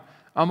service, I'm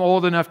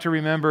old enough to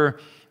remember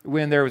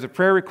when there was a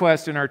prayer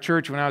request in our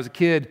church when I was a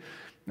kid.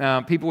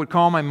 People would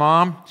call my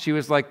mom. She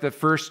was like the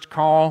first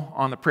call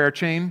on the prayer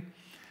chain.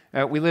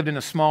 We lived in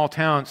a small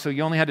town, so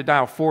you only had to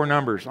dial 4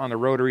 numbers on the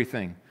rotary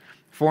thing.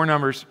 4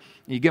 numbers.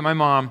 You get my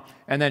mom,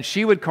 and then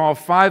she would call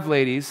 5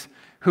 ladies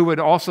who would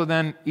also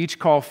then each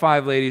call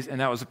 5 ladies,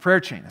 and that was a prayer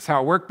chain. That's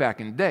how it worked back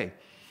in the day.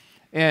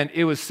 And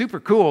it was super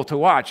cool to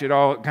watch it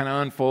all kind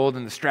of unfold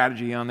and the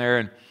strategy on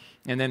there.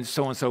 And then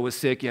so-and-so was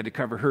sick. You had to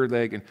cover her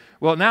leg. And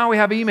well, now we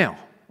have email,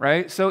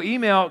 right? So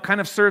email kind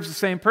of serves the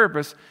same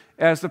purpose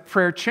as the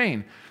prayer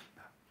chain.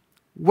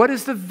 What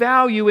is the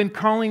value in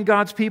calling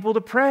God's people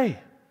to pray?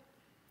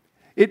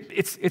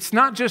 It's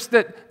not just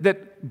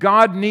that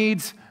God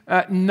needs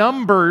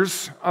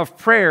numbers of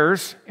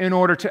prayers in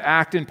order to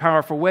act in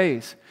powerful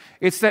ways.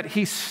 It's that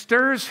he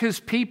stirs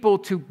his people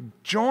to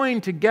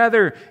join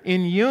together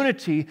in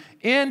unity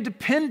and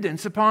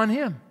dependence upon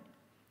him.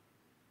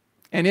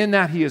 And in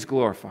that he is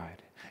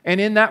glorified.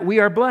 And in that we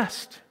are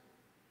blessed.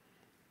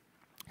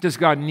 Does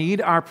God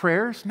need our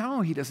prayers? No,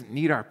 he doesn't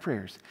need our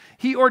prayers.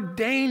 He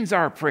ordains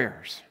our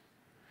prayers.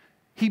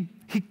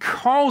 He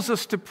calls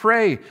us to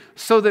pray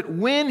so that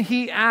when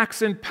he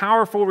acts in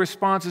powerful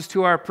responses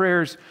to our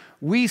prayers,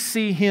 we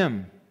see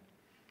him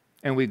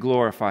and we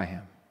glorify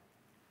him.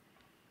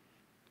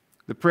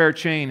 The prayer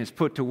chain is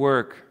put to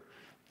work.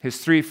 His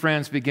 3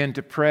 friends begin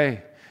to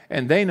pray,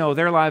 and they know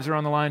their lives are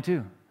on the line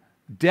too.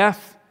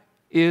 Death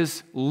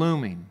is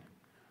looming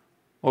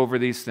over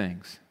these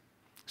things.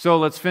 So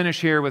let's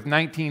finish here with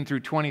 19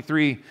 through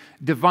 23.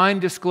 Divine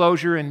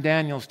disclosure and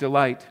Daniel's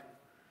delight.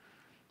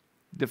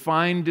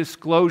 Divine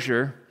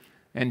disclosure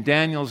and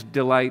Daniel's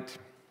delight.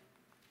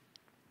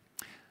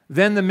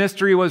 Then the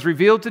mystery was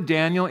revealed to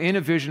Daniel in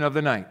a vision of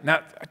the night.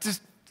 Now,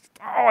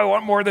 I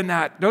want more than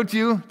that, don't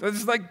you?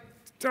 It's like,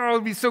 it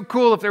would be so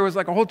cool if there was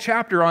like a whole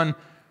chapter on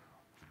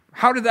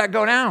how did that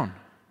go down.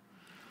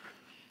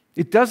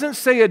 It doesn't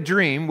say a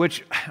dream,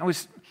 which I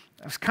was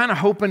kind of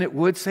hoping it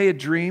would say a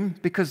dream,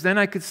 because then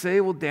I could say,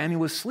 well,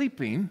 Daniel was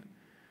sleeping.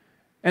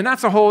 And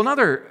that's a whole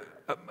other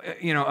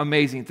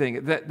amazing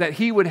thing, that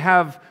he would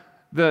have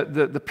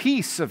the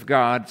peace of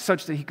God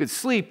such that he could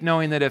sleep,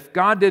 knowing that if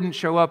God didn't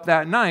show up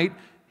that night,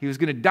 he was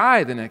going to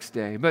die the next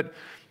day. But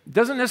it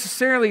doesn't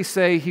necessarily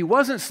say he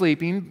wasn't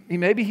sleeping.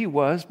 Maybe he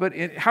was, but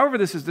however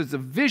this is, there's a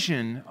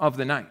vision of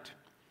the night.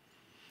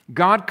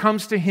 God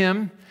comes to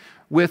him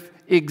with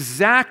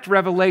exact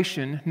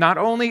revelation, not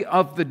only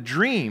of the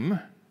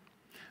dream,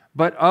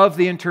 but of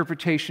the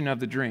interpretation of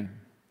the dream.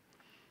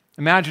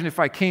 Imagine if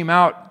I came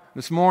out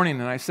this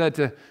morning and I said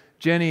to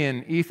Jenny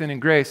and Ethan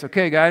and Grace,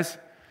 okay, guys,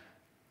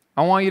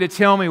 I want you to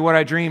tell me what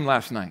I dreamed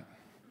last night.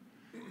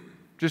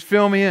 Just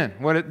fill me in.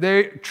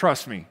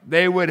 Trust me,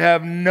 they would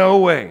have no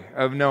way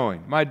of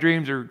knowing. My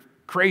dreams are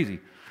crazy.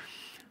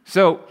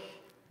 So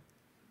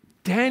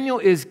Daniel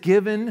is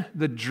given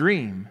the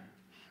dream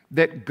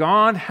that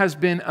God has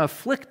been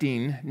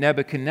afflicting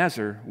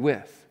Nebuchadnezzar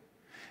with.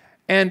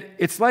 And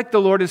it's like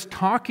the Lord is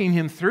talking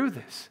him through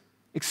this,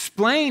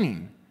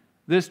 explaining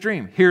this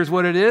dream. Here's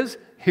what it is.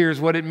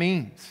 Here's what it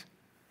means.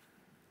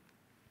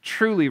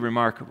 Truly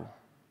remarkable.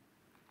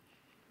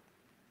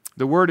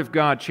 The Word of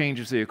God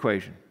changes the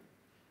equation.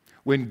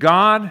 When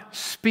God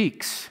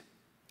speaks,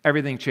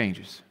 everything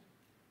changes.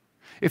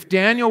 If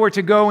Daniel were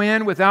to go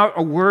in without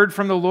a word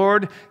from the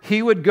Lord,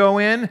 he would go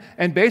in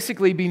and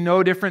basically be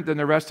no different than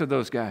the rest of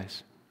those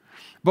guys.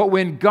 But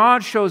when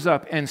God shows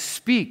up and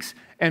speaks,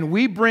 and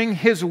we bring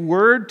his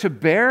word to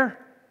bear,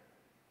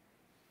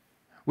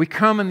 we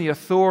come in the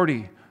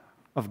authority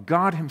of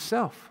God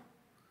himself.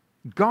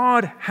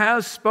 God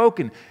has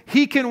spoken.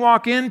 He can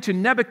walk into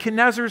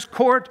Nebuchadnezzar's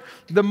court,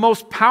 the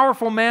most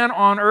powerful man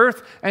on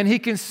earth, and he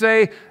can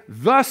say,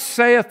 "Thus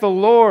saith the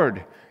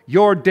Lord,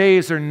 your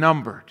days are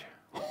numbered."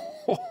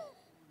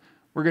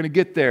 We're going to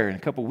get there in a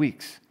couple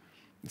weeks,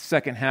 the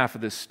second half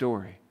of this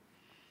story.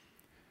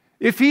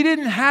 If he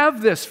didn't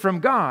have this from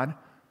God,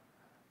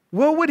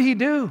 what would he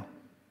do?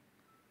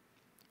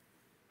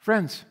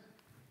 Friends,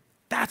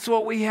 that's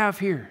what we have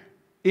here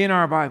in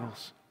our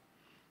Bibles.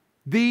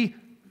 The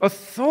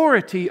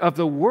authority of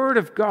the Word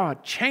of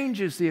God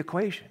changes the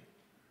equation.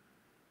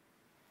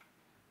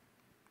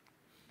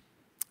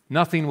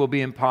 Nothing will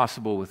be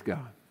impossible with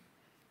God.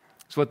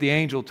 It's what the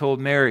angel told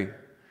Mary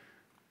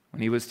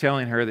when he was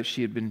telling her that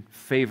she had been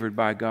favored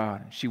by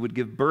God. She would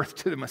give birth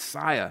to the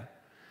Messiah.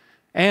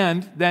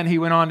 And then he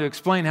went on to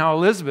explain how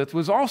Elizabeth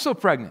was also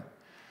pregnant,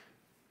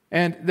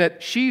 and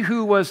that she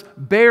who was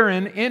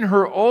barren in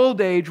her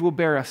old age will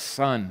bear a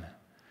son.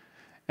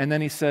 And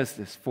then he says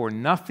this, "For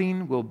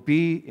nothing will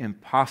be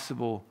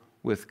impossible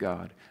with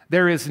God."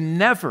 There is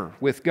never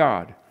with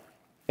God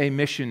a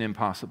mission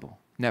impossible.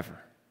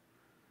 Never.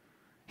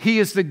 He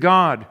is the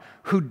God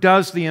who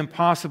does the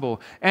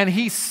impossible, and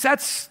he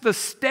sets the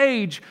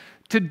stage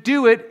to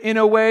do it in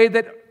a way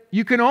that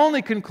you can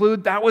only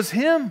conclude that was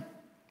him.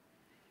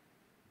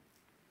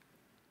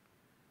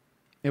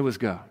 It was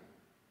God.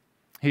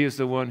 He is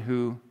the one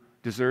who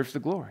deserves the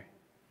glory.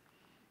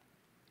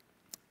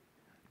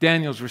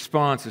 Daniel's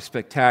response is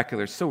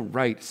spectacular, so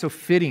right, so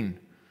fitting.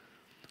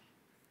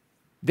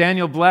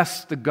 Daniel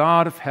blessed the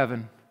God of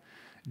heaven.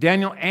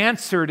 Daniel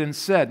answered and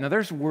said, now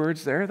there's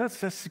words there, that's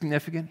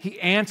significant. He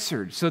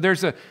answered. So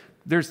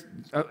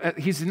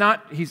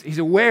he's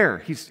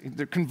aware,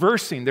 they're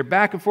conversing, they're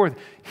back and forth.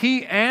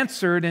 He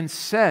answered and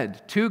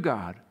said to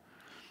God,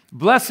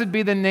 blessed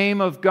be the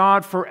name of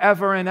God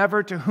forever and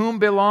ever, to whom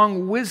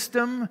belong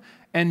wisdom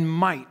and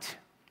might.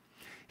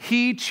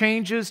 He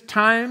changes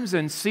times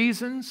and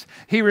seasons.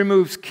 He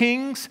removes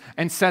kings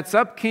and sets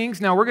up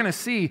kings. Now we're going to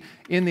see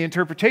in the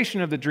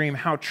interpretation of the dream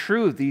how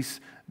true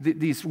these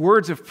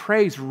words of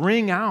praise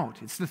ring out.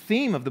 It's the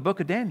theme of the book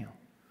of Daniel.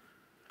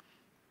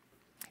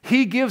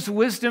 He gives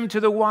wisdom to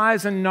the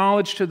wise and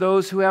knowledge to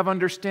those who have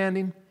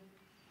understanding.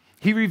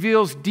 He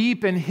reveals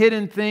deep and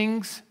hidden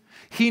things.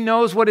 He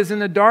knows what is in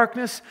the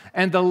darkness,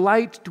 and the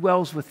light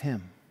dwells with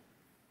him.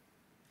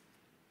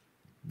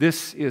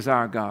 This is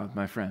our God,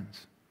 my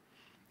friends.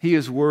 He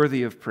is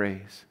worthy of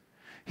praise.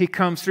 He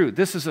comes through.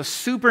 This is a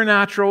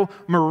supernatural,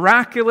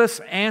 miraculous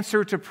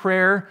answer to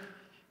prayer,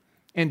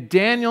 and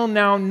Daniel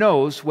now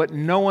knows what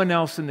no one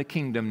else in the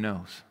kingdom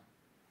knows.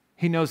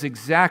 He knows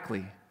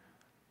exactly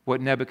what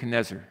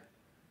Nebuchadnezzar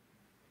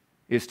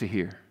is to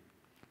hear.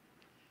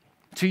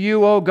 To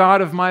you, O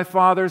God of my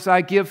fathers, I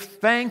give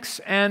thanks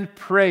and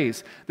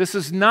praise. This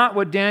is not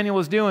what Daniel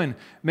was doing.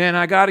 Man,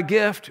 I got a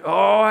gift.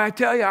 Oh, I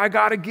tell you, I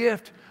got a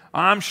gift.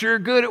 I'm sure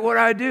good at what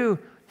I do.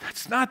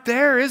 That's not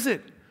there, is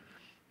it?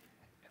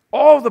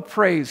 All the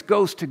praise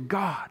goes to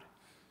God.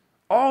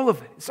 All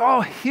of it. It's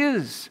all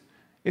His.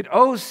 It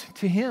owes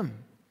to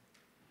Him.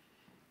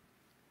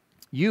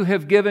 You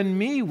have given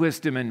me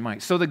wisdom and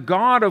might. So the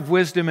God of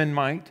wisdom and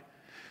might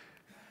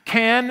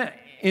can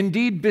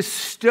indeed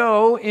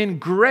bestow in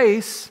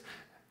grace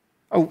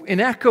an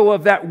echo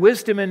of that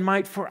wisdom and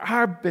might for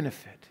our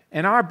benefit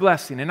and our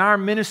blessing and our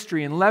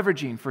ministry and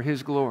leveraging for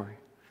His glory.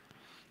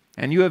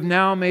 And you have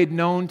now made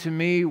known to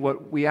me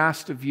what we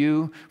asked of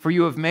you, for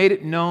you have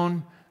made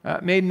known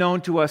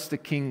to us the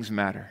king's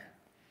matter.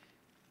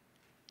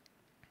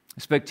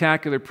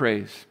 Spectacular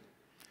praise.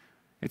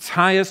 It's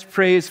highest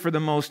praise for the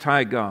Most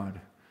High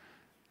God.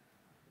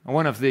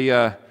 One of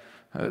the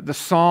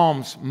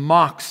Psalms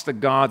mocks the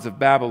gods of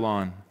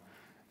Babylon.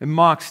 It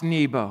mocks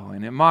Nebo,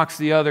 and it mocks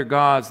the other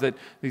gods. That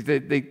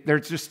they're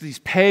just these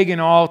pagan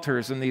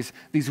altars and these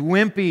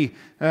wimpy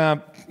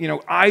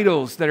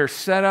idols that are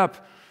set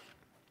up.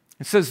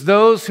 It says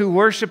those who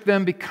worship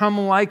them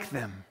become like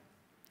them,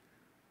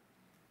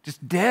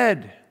 just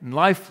dead and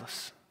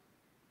lifeless.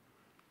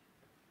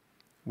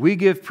 We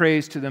give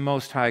praise to the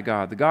Most High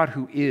God, the God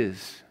who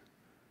is.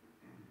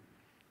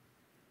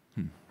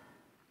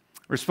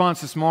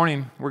 Response this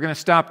morning, we're going to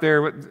stop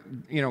there.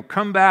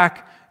 Come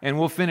back and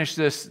we'll finish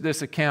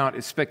this account.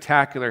 It's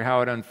spectacular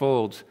how it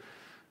unfolds.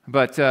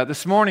 But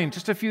this morning,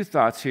 just a few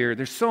thoughts here.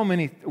 There's so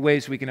many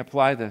ways we can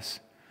apply this.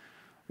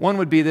 One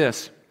would be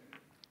this.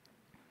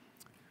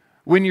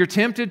 When you're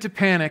tempted to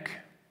panic,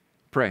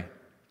 pray.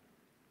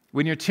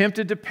 When you're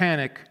tempted to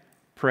panic,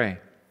 pray.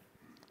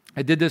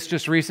 I did this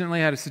just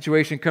recently. I had a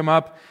situation come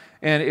up,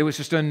 and it was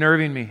just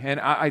unnerving me. And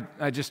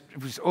I just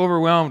was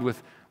overwhelmed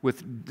with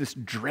this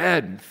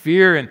dread and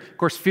fear. And, of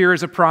course, fear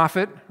is a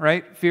prophet,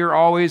 right? Fear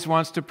always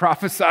wants to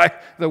prophesy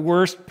the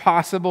worst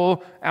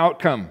possible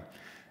outcome.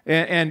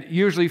 And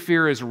usually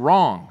fear is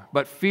wrong,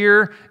 but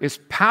fear is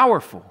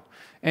powerful,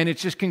 and it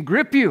just can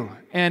grip you.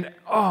 And,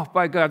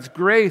 by God's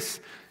grace,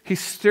 He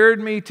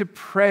stirred me to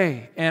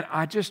pray, and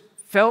I just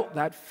felt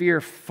that fear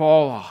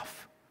fall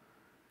off.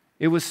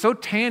 It was so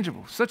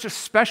tangible, such a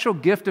special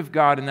gift of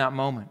God in that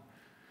moment.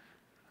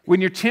 When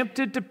you're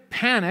tempted to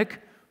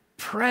panic,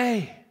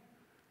 pray.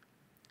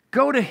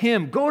 Go to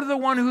Him. Go to the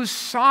one who's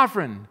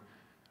sovereign.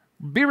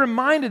 Be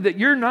reminded that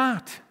you're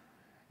not.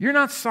 You're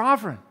not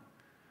sovereign,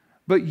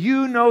 but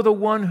you know the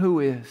one who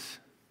is.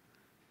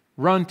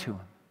 Run to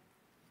Him.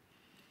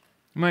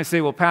 You might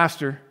say, well,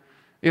 Pastor,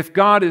 if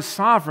God is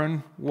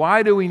sovereign,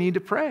 why do we need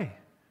to pray?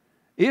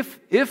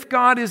 If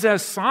God is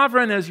as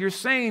sovereign as you're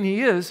saying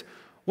He is,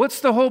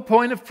 what's the whole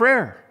point of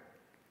prayer?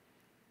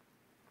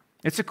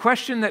 It's a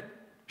question that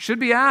should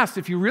be asked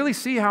if you really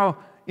see how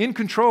in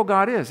control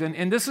God is.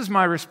 And this is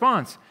my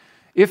response.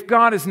 If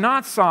God is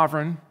not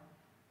sovereign,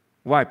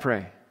 why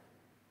pray?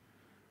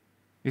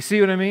 You see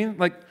what I mean?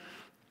 Like,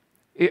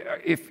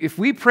 if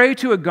we pray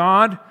to a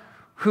God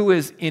who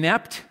is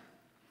inept,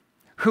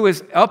 who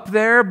is up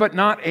there but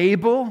not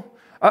able,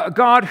 a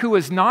God who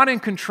is not in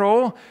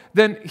control,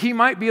 then He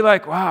might be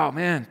like, wow,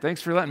 man,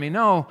 thanks for letting me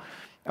know.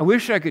 I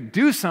wish I could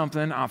do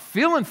something. I'm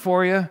feeling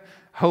for you.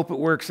 Hope it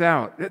works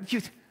out.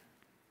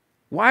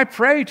 Why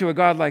pray to a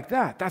God like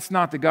that? That's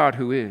not the God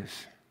who is.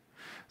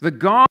 The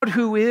God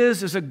who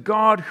is a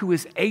God who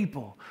is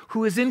able,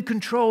 who is in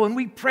control, and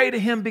we pray to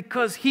Him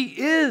because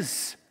He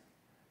is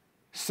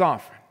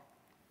sovereign.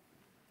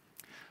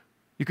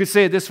 You could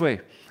say it this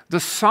way. The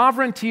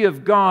sovereignty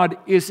of God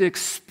is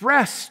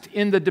expressed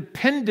in the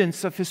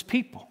dependence of His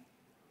people.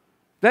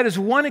 That is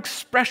one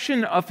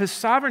expression of His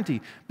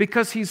sovereignty,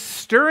 because He's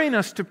stirring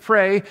us to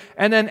pray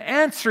and then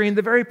answering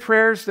the very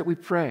prayers that we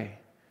pray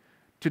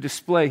to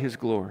display His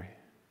glory,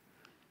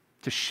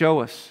 to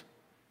show us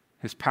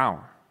His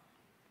power.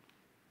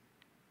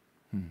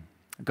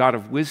 A God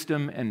of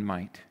wisdom and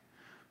might.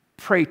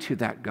 Pray to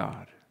that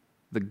God,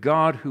 the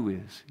God who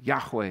is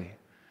Yahweh.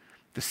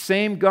 The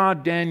same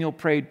God Daniel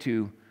prayed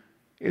to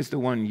is the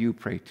one you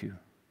pray to.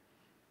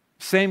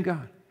 Same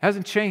God.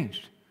 Hasn't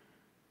changed.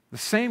 The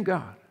same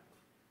God.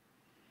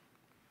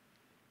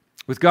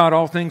 With God,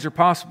 all things are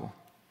possible.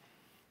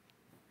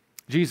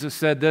 Jesus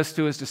said this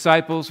to His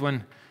disciples when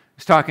He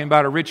was talking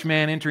about a rich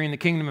man entering the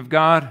kingdom of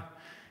God.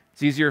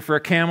 It's easier for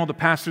a camel to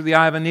pass through the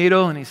eye of a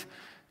needle. And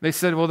they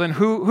said, well, then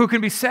who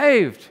can be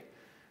saved?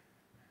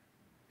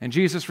 And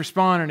Jesus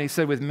responded and He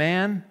said, with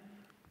man,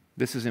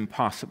 this is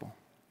impossible.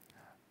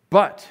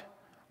 But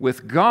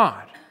with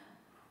God,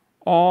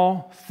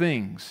 all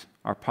things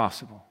are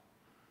possible.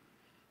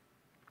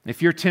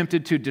 If you're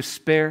tempted to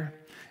despair,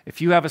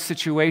 if you have a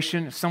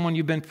situation, someone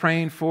you've been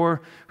praying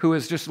for who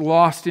is just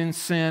lost in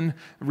sin,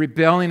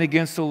 rebelling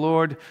against the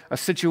Lord, a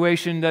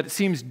situation that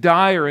seems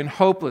dire and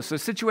hopeless, a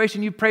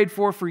situation you prayed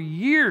for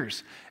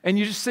years, and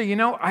you just say,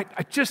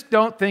 I just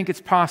don't think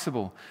it's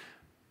possible.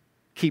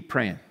 Keep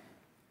praying.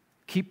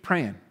 Keep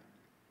praying.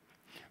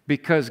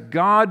 Because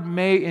God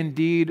may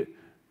indeed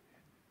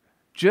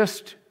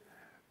just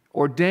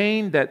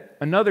ordain that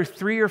another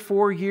 3 or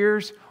 4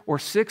 years, or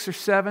 6 or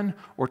 7,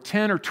 or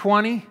 10 or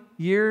 20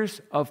 years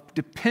of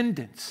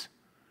dependence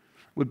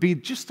would be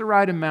just the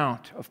right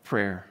amount of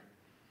prayer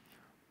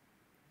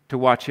to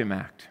watch Him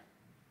act.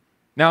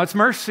 Now, it's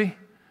mercy,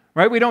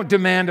 right? We don't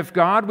demand of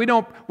God. We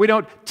don't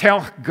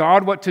tell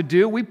God what to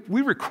do. We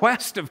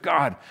request of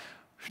God.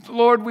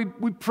 Lord, we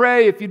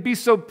pray if You'd be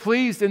so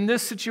pleased in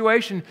this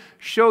situation,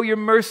 show Your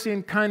mercy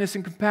and kindness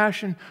and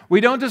compassion.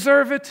 We don't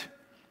deserve it,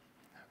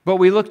 but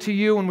we look to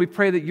You and we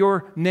pray that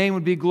Your name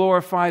would be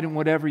glorified in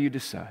whatever You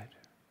decide.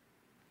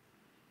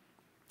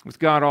 With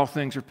God, all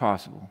things are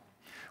possible.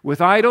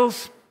 With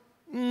idols,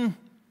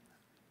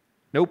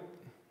 nope.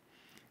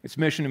 It's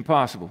mission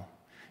impossible.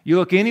 You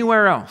look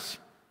anywhere else,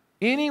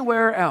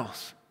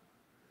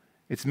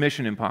 it's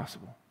mission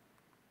impossible.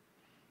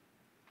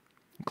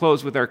 I'll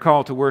close with our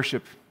call to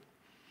worship.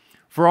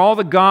 For all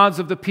the gods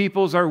of the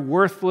peoples are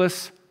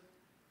worthless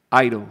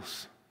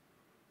idols.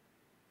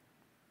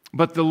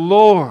 But the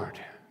Lord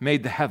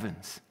made the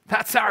heavens.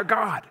 That's our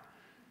God.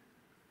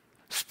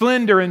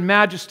 Splendor and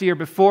majesty are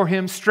before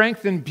Him.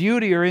 Strength and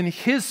beauty are in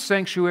His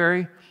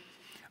sanctuary.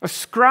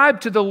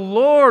 Ascribe to the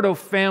Lord, O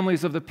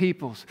families of the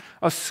peoples.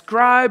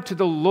 Ascribe to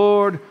the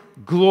Lord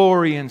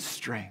glory and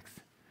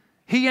strength.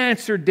 He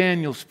answered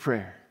Daniel's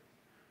prayer,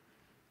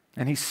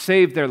 and He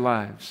saved their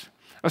lives.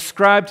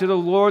 Ascribe to the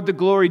Lord the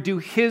glory due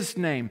His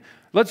name.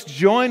 Let's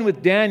join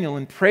with Daniel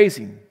in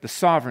praising the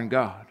sovereign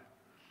God.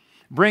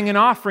 Bring an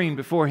offering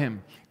before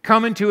Him.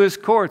 Come into His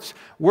courts.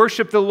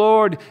 Worship the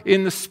Lord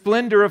in the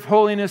splendor of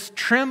holiness.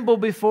 Tremble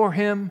before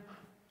Him,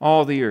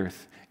 all the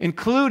earth,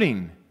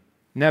 including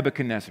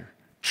Nebuchadnezzar.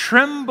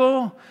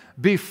 Tremble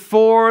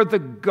before the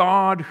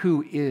God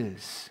who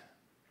is.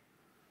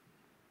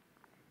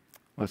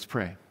 Let's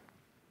pray.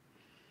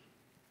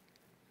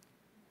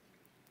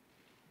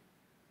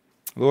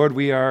 Lord,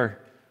 we are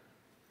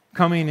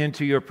coming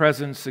into Your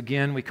presence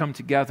again. We come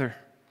together.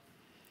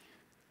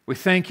 We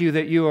thank You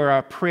that You are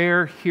a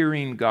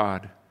prayer-hearing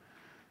God.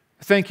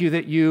 Thank You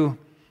that You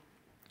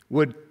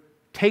would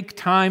take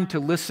time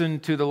to listen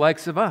to the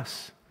likes of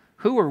us.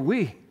 Who are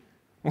we?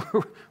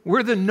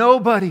 We're the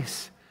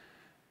nobodies.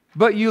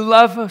 But You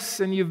love us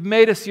and You've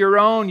made us Your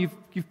own.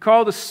 You've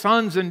called us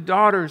sons and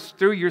daughters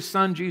through Your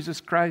Son,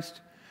 Jesus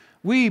Christ.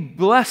 We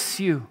bless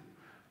You,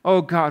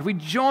 oh God. We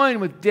join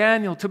with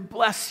Daniel to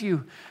bless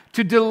You,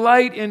 to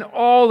delight in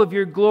all of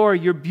Your glory,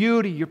 Your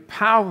beauty, Your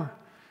power.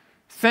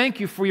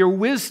 Thank You for Your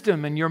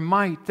wisdom and Your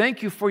might.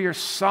 Thank You for Your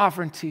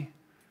sovereignty.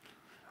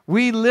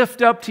 We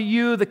lift up to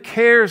You the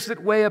cares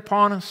that weigh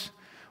upon us.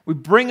 We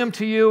bring them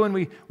to You and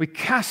we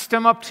cast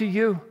them up to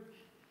You.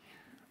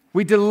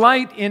 We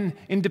delight in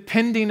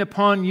depending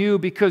upon You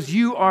because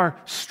You are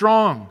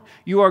strong,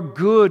 You are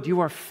good,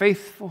 You are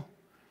faithful.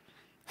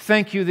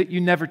 Thank You that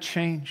You never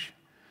change.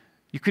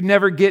 You could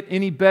never get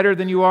any better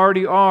than You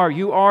already are.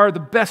 You are the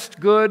best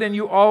good and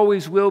You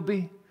always will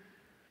be.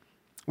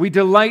 We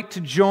delight to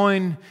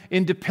join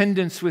in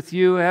dependence with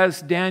You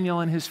as Daniel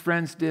and his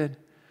friends did.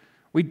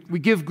 We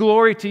give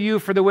glory to You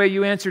for the way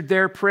You answered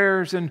their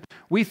prayers, and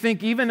we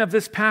think even of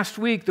this past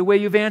week, the way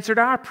You've answered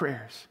our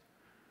prayers.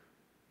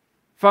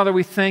 Father,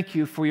 we thank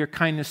You for Your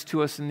kindness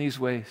to us in these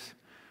ways.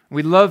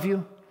 We love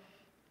You.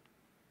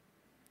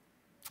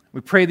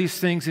 We pray these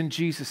things in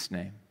Jesus'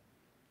 name.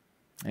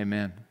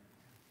 Amen.